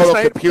game last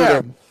night.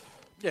 Computer.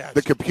 Yeah.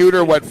 The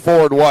computer went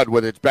 4-1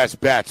 with its best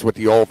bets with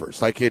the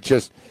overs. Like it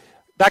just.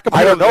 That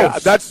computer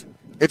knows.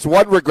 It's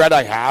one regret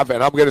I have,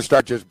 and I'm going to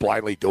start just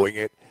blindly doing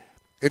it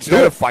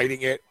instead of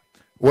fighting it.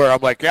 Where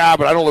I'm like,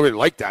 but I don't really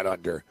like that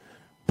under,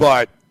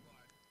 but.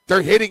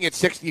 They're hitting at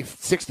 60,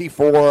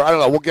 64. I don't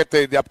know. We'll get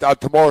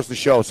tomorrow's the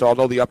show, so I'll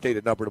know the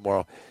updated number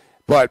tomorrow.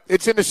 But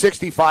it's in the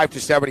 65 to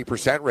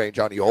 70% range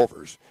on the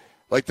overs.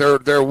 Like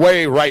they're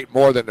way right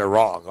more than they're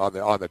wrong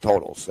on the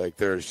totals. Like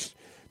there's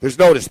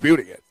no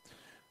disputing it.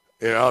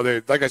 You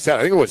know, like I said,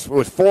 I think it was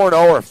 4-0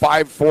 or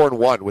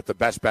 5-4-1 with the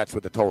best bets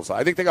with the totals.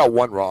 I think they got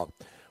one wrong,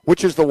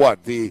 which is the one.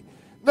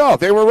 No,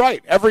 they were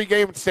right. Every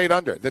game stayed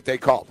under that they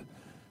called.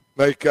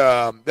 Like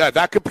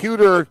that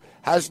computer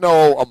has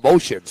no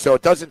emotion, so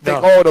it doesn't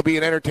think, it'll be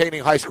an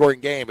entertaining,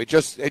 high-scoring game. It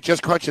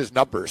just crunches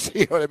numbers.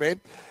 You know what I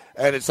mean?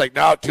 And it's like,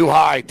 no, too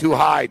high.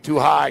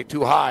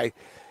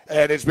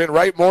 And it's been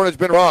right more than it's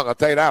been wrong. I'll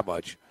tell you that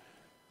much.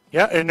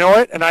 Yeah, and you know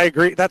what? And I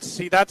agree.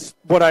 That's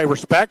what I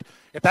respect.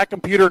 If that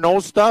computer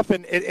knows stuff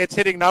and it's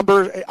hitting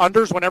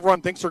unders when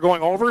everyone thinks they're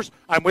going overs,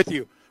 I'm with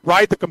you.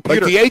 Ride the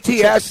computer. Like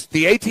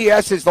the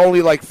ATS is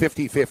only like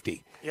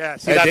 50-50. Yeah,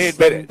 see, and they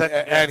admit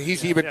it. And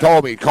he's even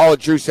told me, Colin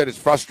Drew said it's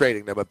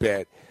frustrating them a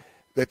bit,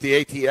 that the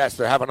ATS,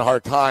 they're having a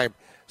hard time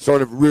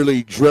sort of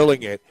really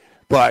drilling it.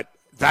 But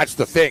that's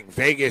the thing.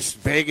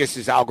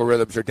 Vegas's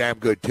algorithms are damn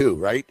good too,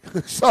 right?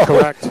 So,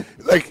 correct.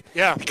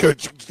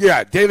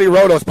 Daily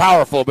Roto's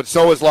powerful, but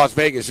so is Las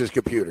Vegas's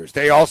computers.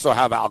 They also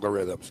have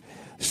algorithms.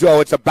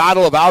 So it's a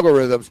battle of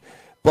algorithms,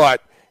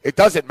 but it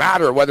doesn't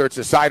matter whether it's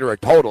a side or a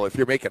total if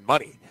you're making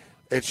money.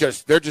 It's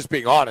just they're just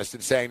being honest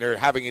and saying they're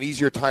having an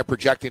easier time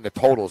projecting the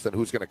totals than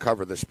who's going to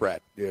cover the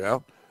spread, you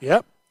know?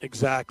 Yep,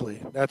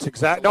 exactly. That's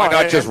exactly. Why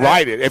not just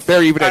ride it? If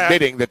they're even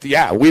admitting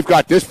that, we've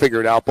got this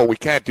figured out, but we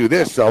can't do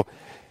this, so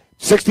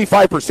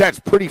 65% is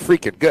pretty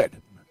freaking good.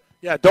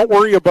 Yeah, don't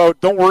worry about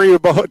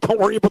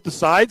the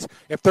sides.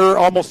 If they're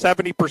almost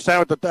 70%,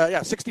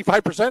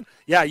 65%.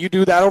 Yeah, you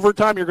do that over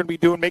time, you're going to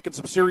be making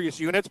some serious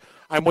units.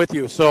 I'm with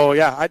you. So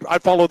yeah,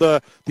 I'd follow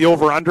the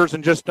over unders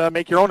and just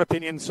make your own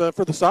opinions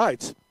for the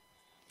sides.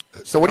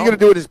 So what are you going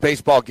to do in this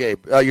baseball game?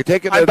 You're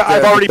taking the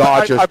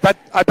Dodgers.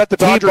 I bet the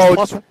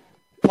Dodgers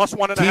plus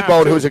 1.5.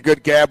 T-Bone, who's a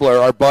good gambler,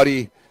 our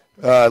buddy,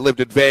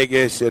 lived in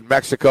Vegas, in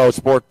Mexico,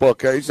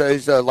 sportbook.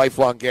 He's a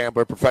lifelong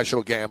gambler,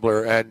 professional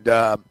gambler,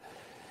 and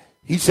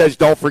he says,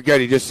 don't forget,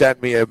 he just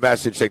sent me a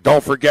message saying,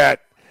 don't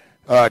forget,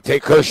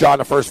 take Kershaw in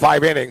the first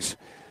 5 innings.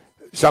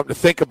 Something to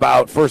think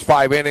about, first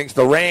 5 innings.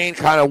 The rain,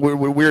 kind of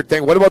weird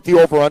thing. What about the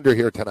over-under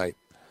here tonight?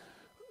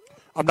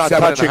 I'm not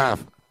touching.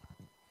 7.5.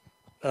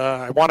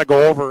 I want to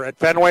go over. At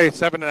Fenway,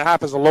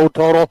 7.5 is a low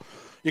total.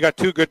 You got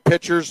two good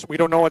pitchers. We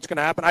don't know what's going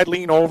to happen. I'd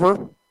lean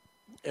over.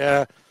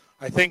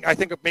 I think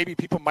maybe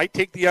people might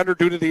take the under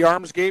due to the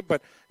arms game,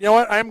 but you know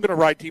what? I'm going to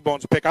ride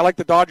T-Bone's pick. I like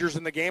the Dodgers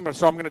in the game,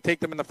 so I'm going to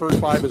take them in the first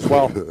 5 as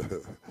well.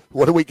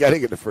 What are we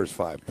getting in the first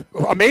 5?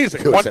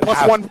 Amazing. Plus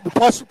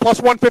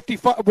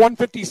 155,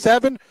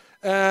 157.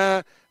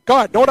 God,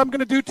 know what I'm going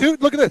to do too?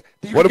 Look at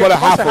this. What about a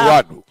half a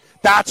run?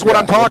 That's what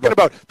I'm talking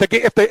about.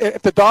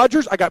 If the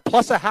Dodgers, I got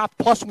plus a half,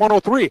 plus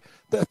 103.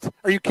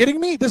 Are you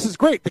kidding me? This is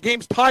great. The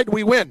game's tied.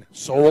 We win.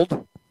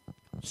 Sold.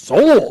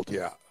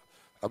 Yeah.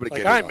 I'm going to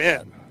get I'm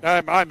in.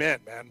 I'm in,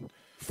 man.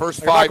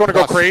 First 5. I'm not going to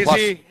go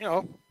crazy.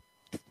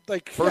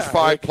 First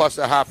 5 plus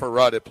a half a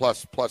run and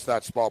plus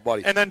that small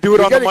money. And then do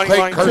it on the money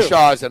line, too.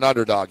 Kershaw as an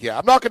underdog. Yeah,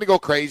 I'm not going to go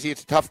crazy.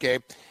 It's a tough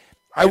game.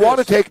 I want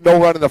to take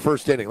no run in the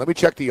first inning. Let me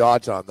check the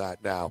odds on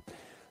that now.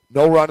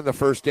 No run in the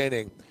first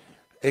inning,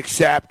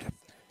 except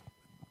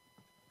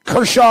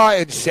Kershaw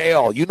and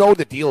Sale. You know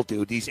the deal,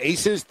 dude. These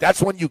aces,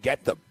 that's when you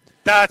get them.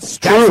 That's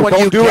true.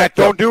 Don't do it.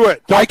 Don't do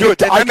it. I can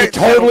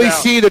totally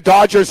see the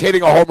Dodgers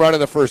hitting a home run in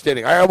the first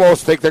inning. I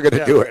almost think they're going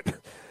to do it.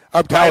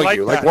 I'm telling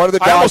you. Like one of the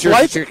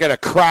Dodgers is going to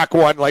crack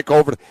one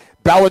over.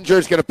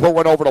 Bellinger's going to put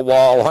one over the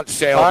wall, Hunt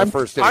Sale in the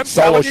first inning,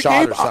 solo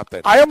shot or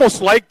something. I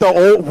almost like the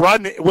old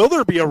run. Will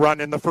there be a run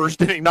in the first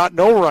inning? Not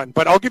no run.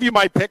 But I'll give you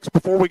my picks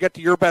before we get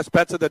to your best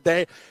bets of the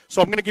day.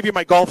 So I'm going to give you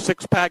my golf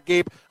six-pack,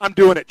 Gabe. I'm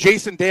doing it.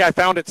 Jason Day, I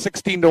found it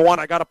 16-1.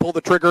 I got to pull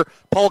the trigger.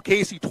 Paul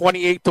Casey,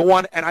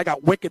 28-1. And I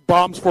got wicked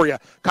bombs for you.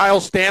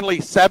 Kyle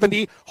Stanley,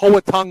 70.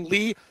 Hoa Tung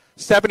Lee,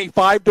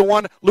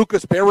 75-1,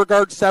 Lucas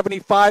Beauregard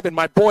 75, and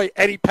my boy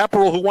Eddie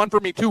Pepperell, who won for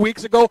me 2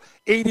 weeks ago,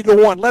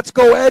 80-1. Let's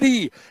go,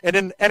 Eddie! And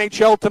in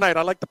NHL tonight,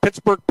 I like the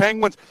Pittsburgh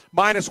Penguins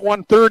minus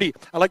 130.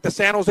 I like the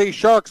San Jose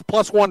Sharks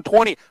plus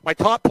 120. My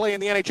top play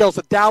in the NHL is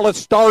the Dallas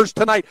Stars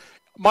tonight.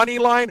 Money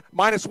line,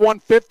 minus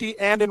 150,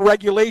 and in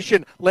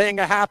regulation, laying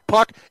a half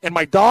puck. And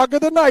my dog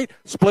of the night,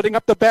 splitting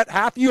up the bet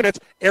half units,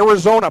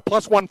 Arizona,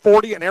 plus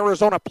 140, and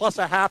Arizona plus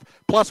a half,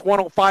 plus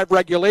 105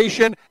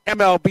 regulation.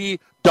 MLB,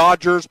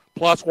 Dodgers,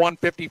 plus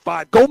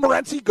 155. Go,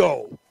 Morency,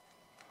 go.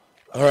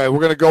 All right, we're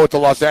going to go with the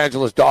Los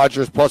Angeles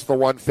Dodgers, plus the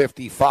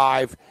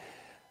 155.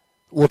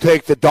 We'll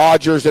take the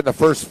Dodgers in the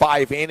first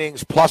 5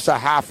 innings, plus a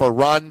half a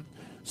run.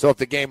 So if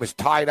the game is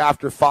tied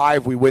after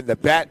 5, we win the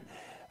bet.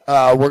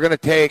 We're going to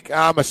take –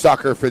 I'm a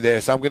sucker for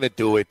this. I'm going to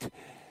do it.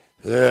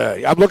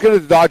 I'm looking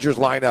at the Dodgers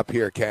lineup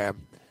here,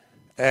 Cam.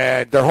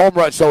 And their home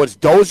run – so it's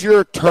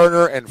Dozier,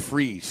 Turner, and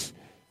Freese.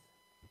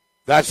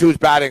 That's who's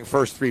batting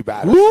first 3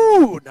 batters.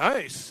 Ooh,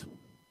 nice.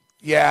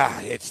 Yeah,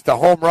 it's the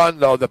home run,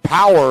 though. The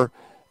power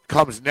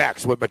comes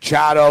next with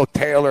Machado,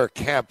 Taylor,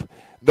 Kemp.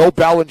 No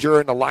Bellinger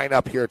in the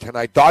lineup here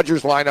tonight.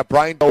 Dodgers lineup,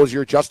 Brian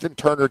Dozier, Justin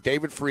Turner,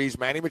 David Freese,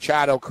 Manny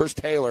Machado, Chris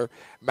Taylor,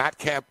 Matt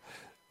Kemp,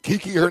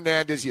 Kiki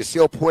Hernandez,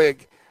 Yasiel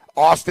Puig,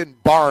 Austin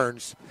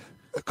Barnes,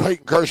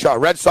 Clayton Kershaw.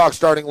 Red Sox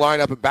starting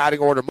lineup in batting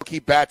order.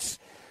 Mookie Betts,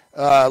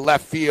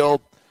 left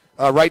field.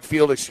 Right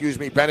field,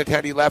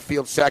 Benintendi left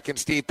field second.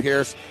 Steve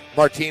Pearce,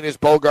 Martinez,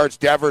 Bogarts,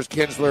 Devers,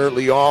 Kinsler,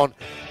 Leon,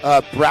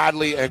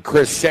 Bradley, and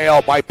Chris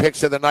Sale. My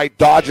picks of the night.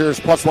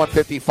 Dodgers plus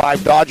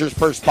 155. Dodgers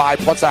first 5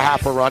 plus a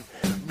half a run.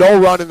 No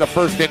run in the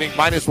first inning,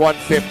 minus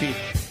 150.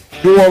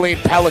 New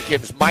Orleans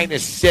Pelicans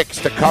minus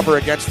 6 to cover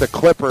against the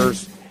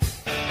Clippers.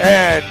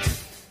 And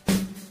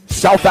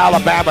South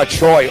Alabama,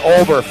 Troy,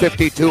 over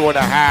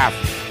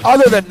 52.5.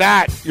 Other than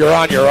that, you're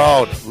on your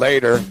own.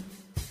 Later.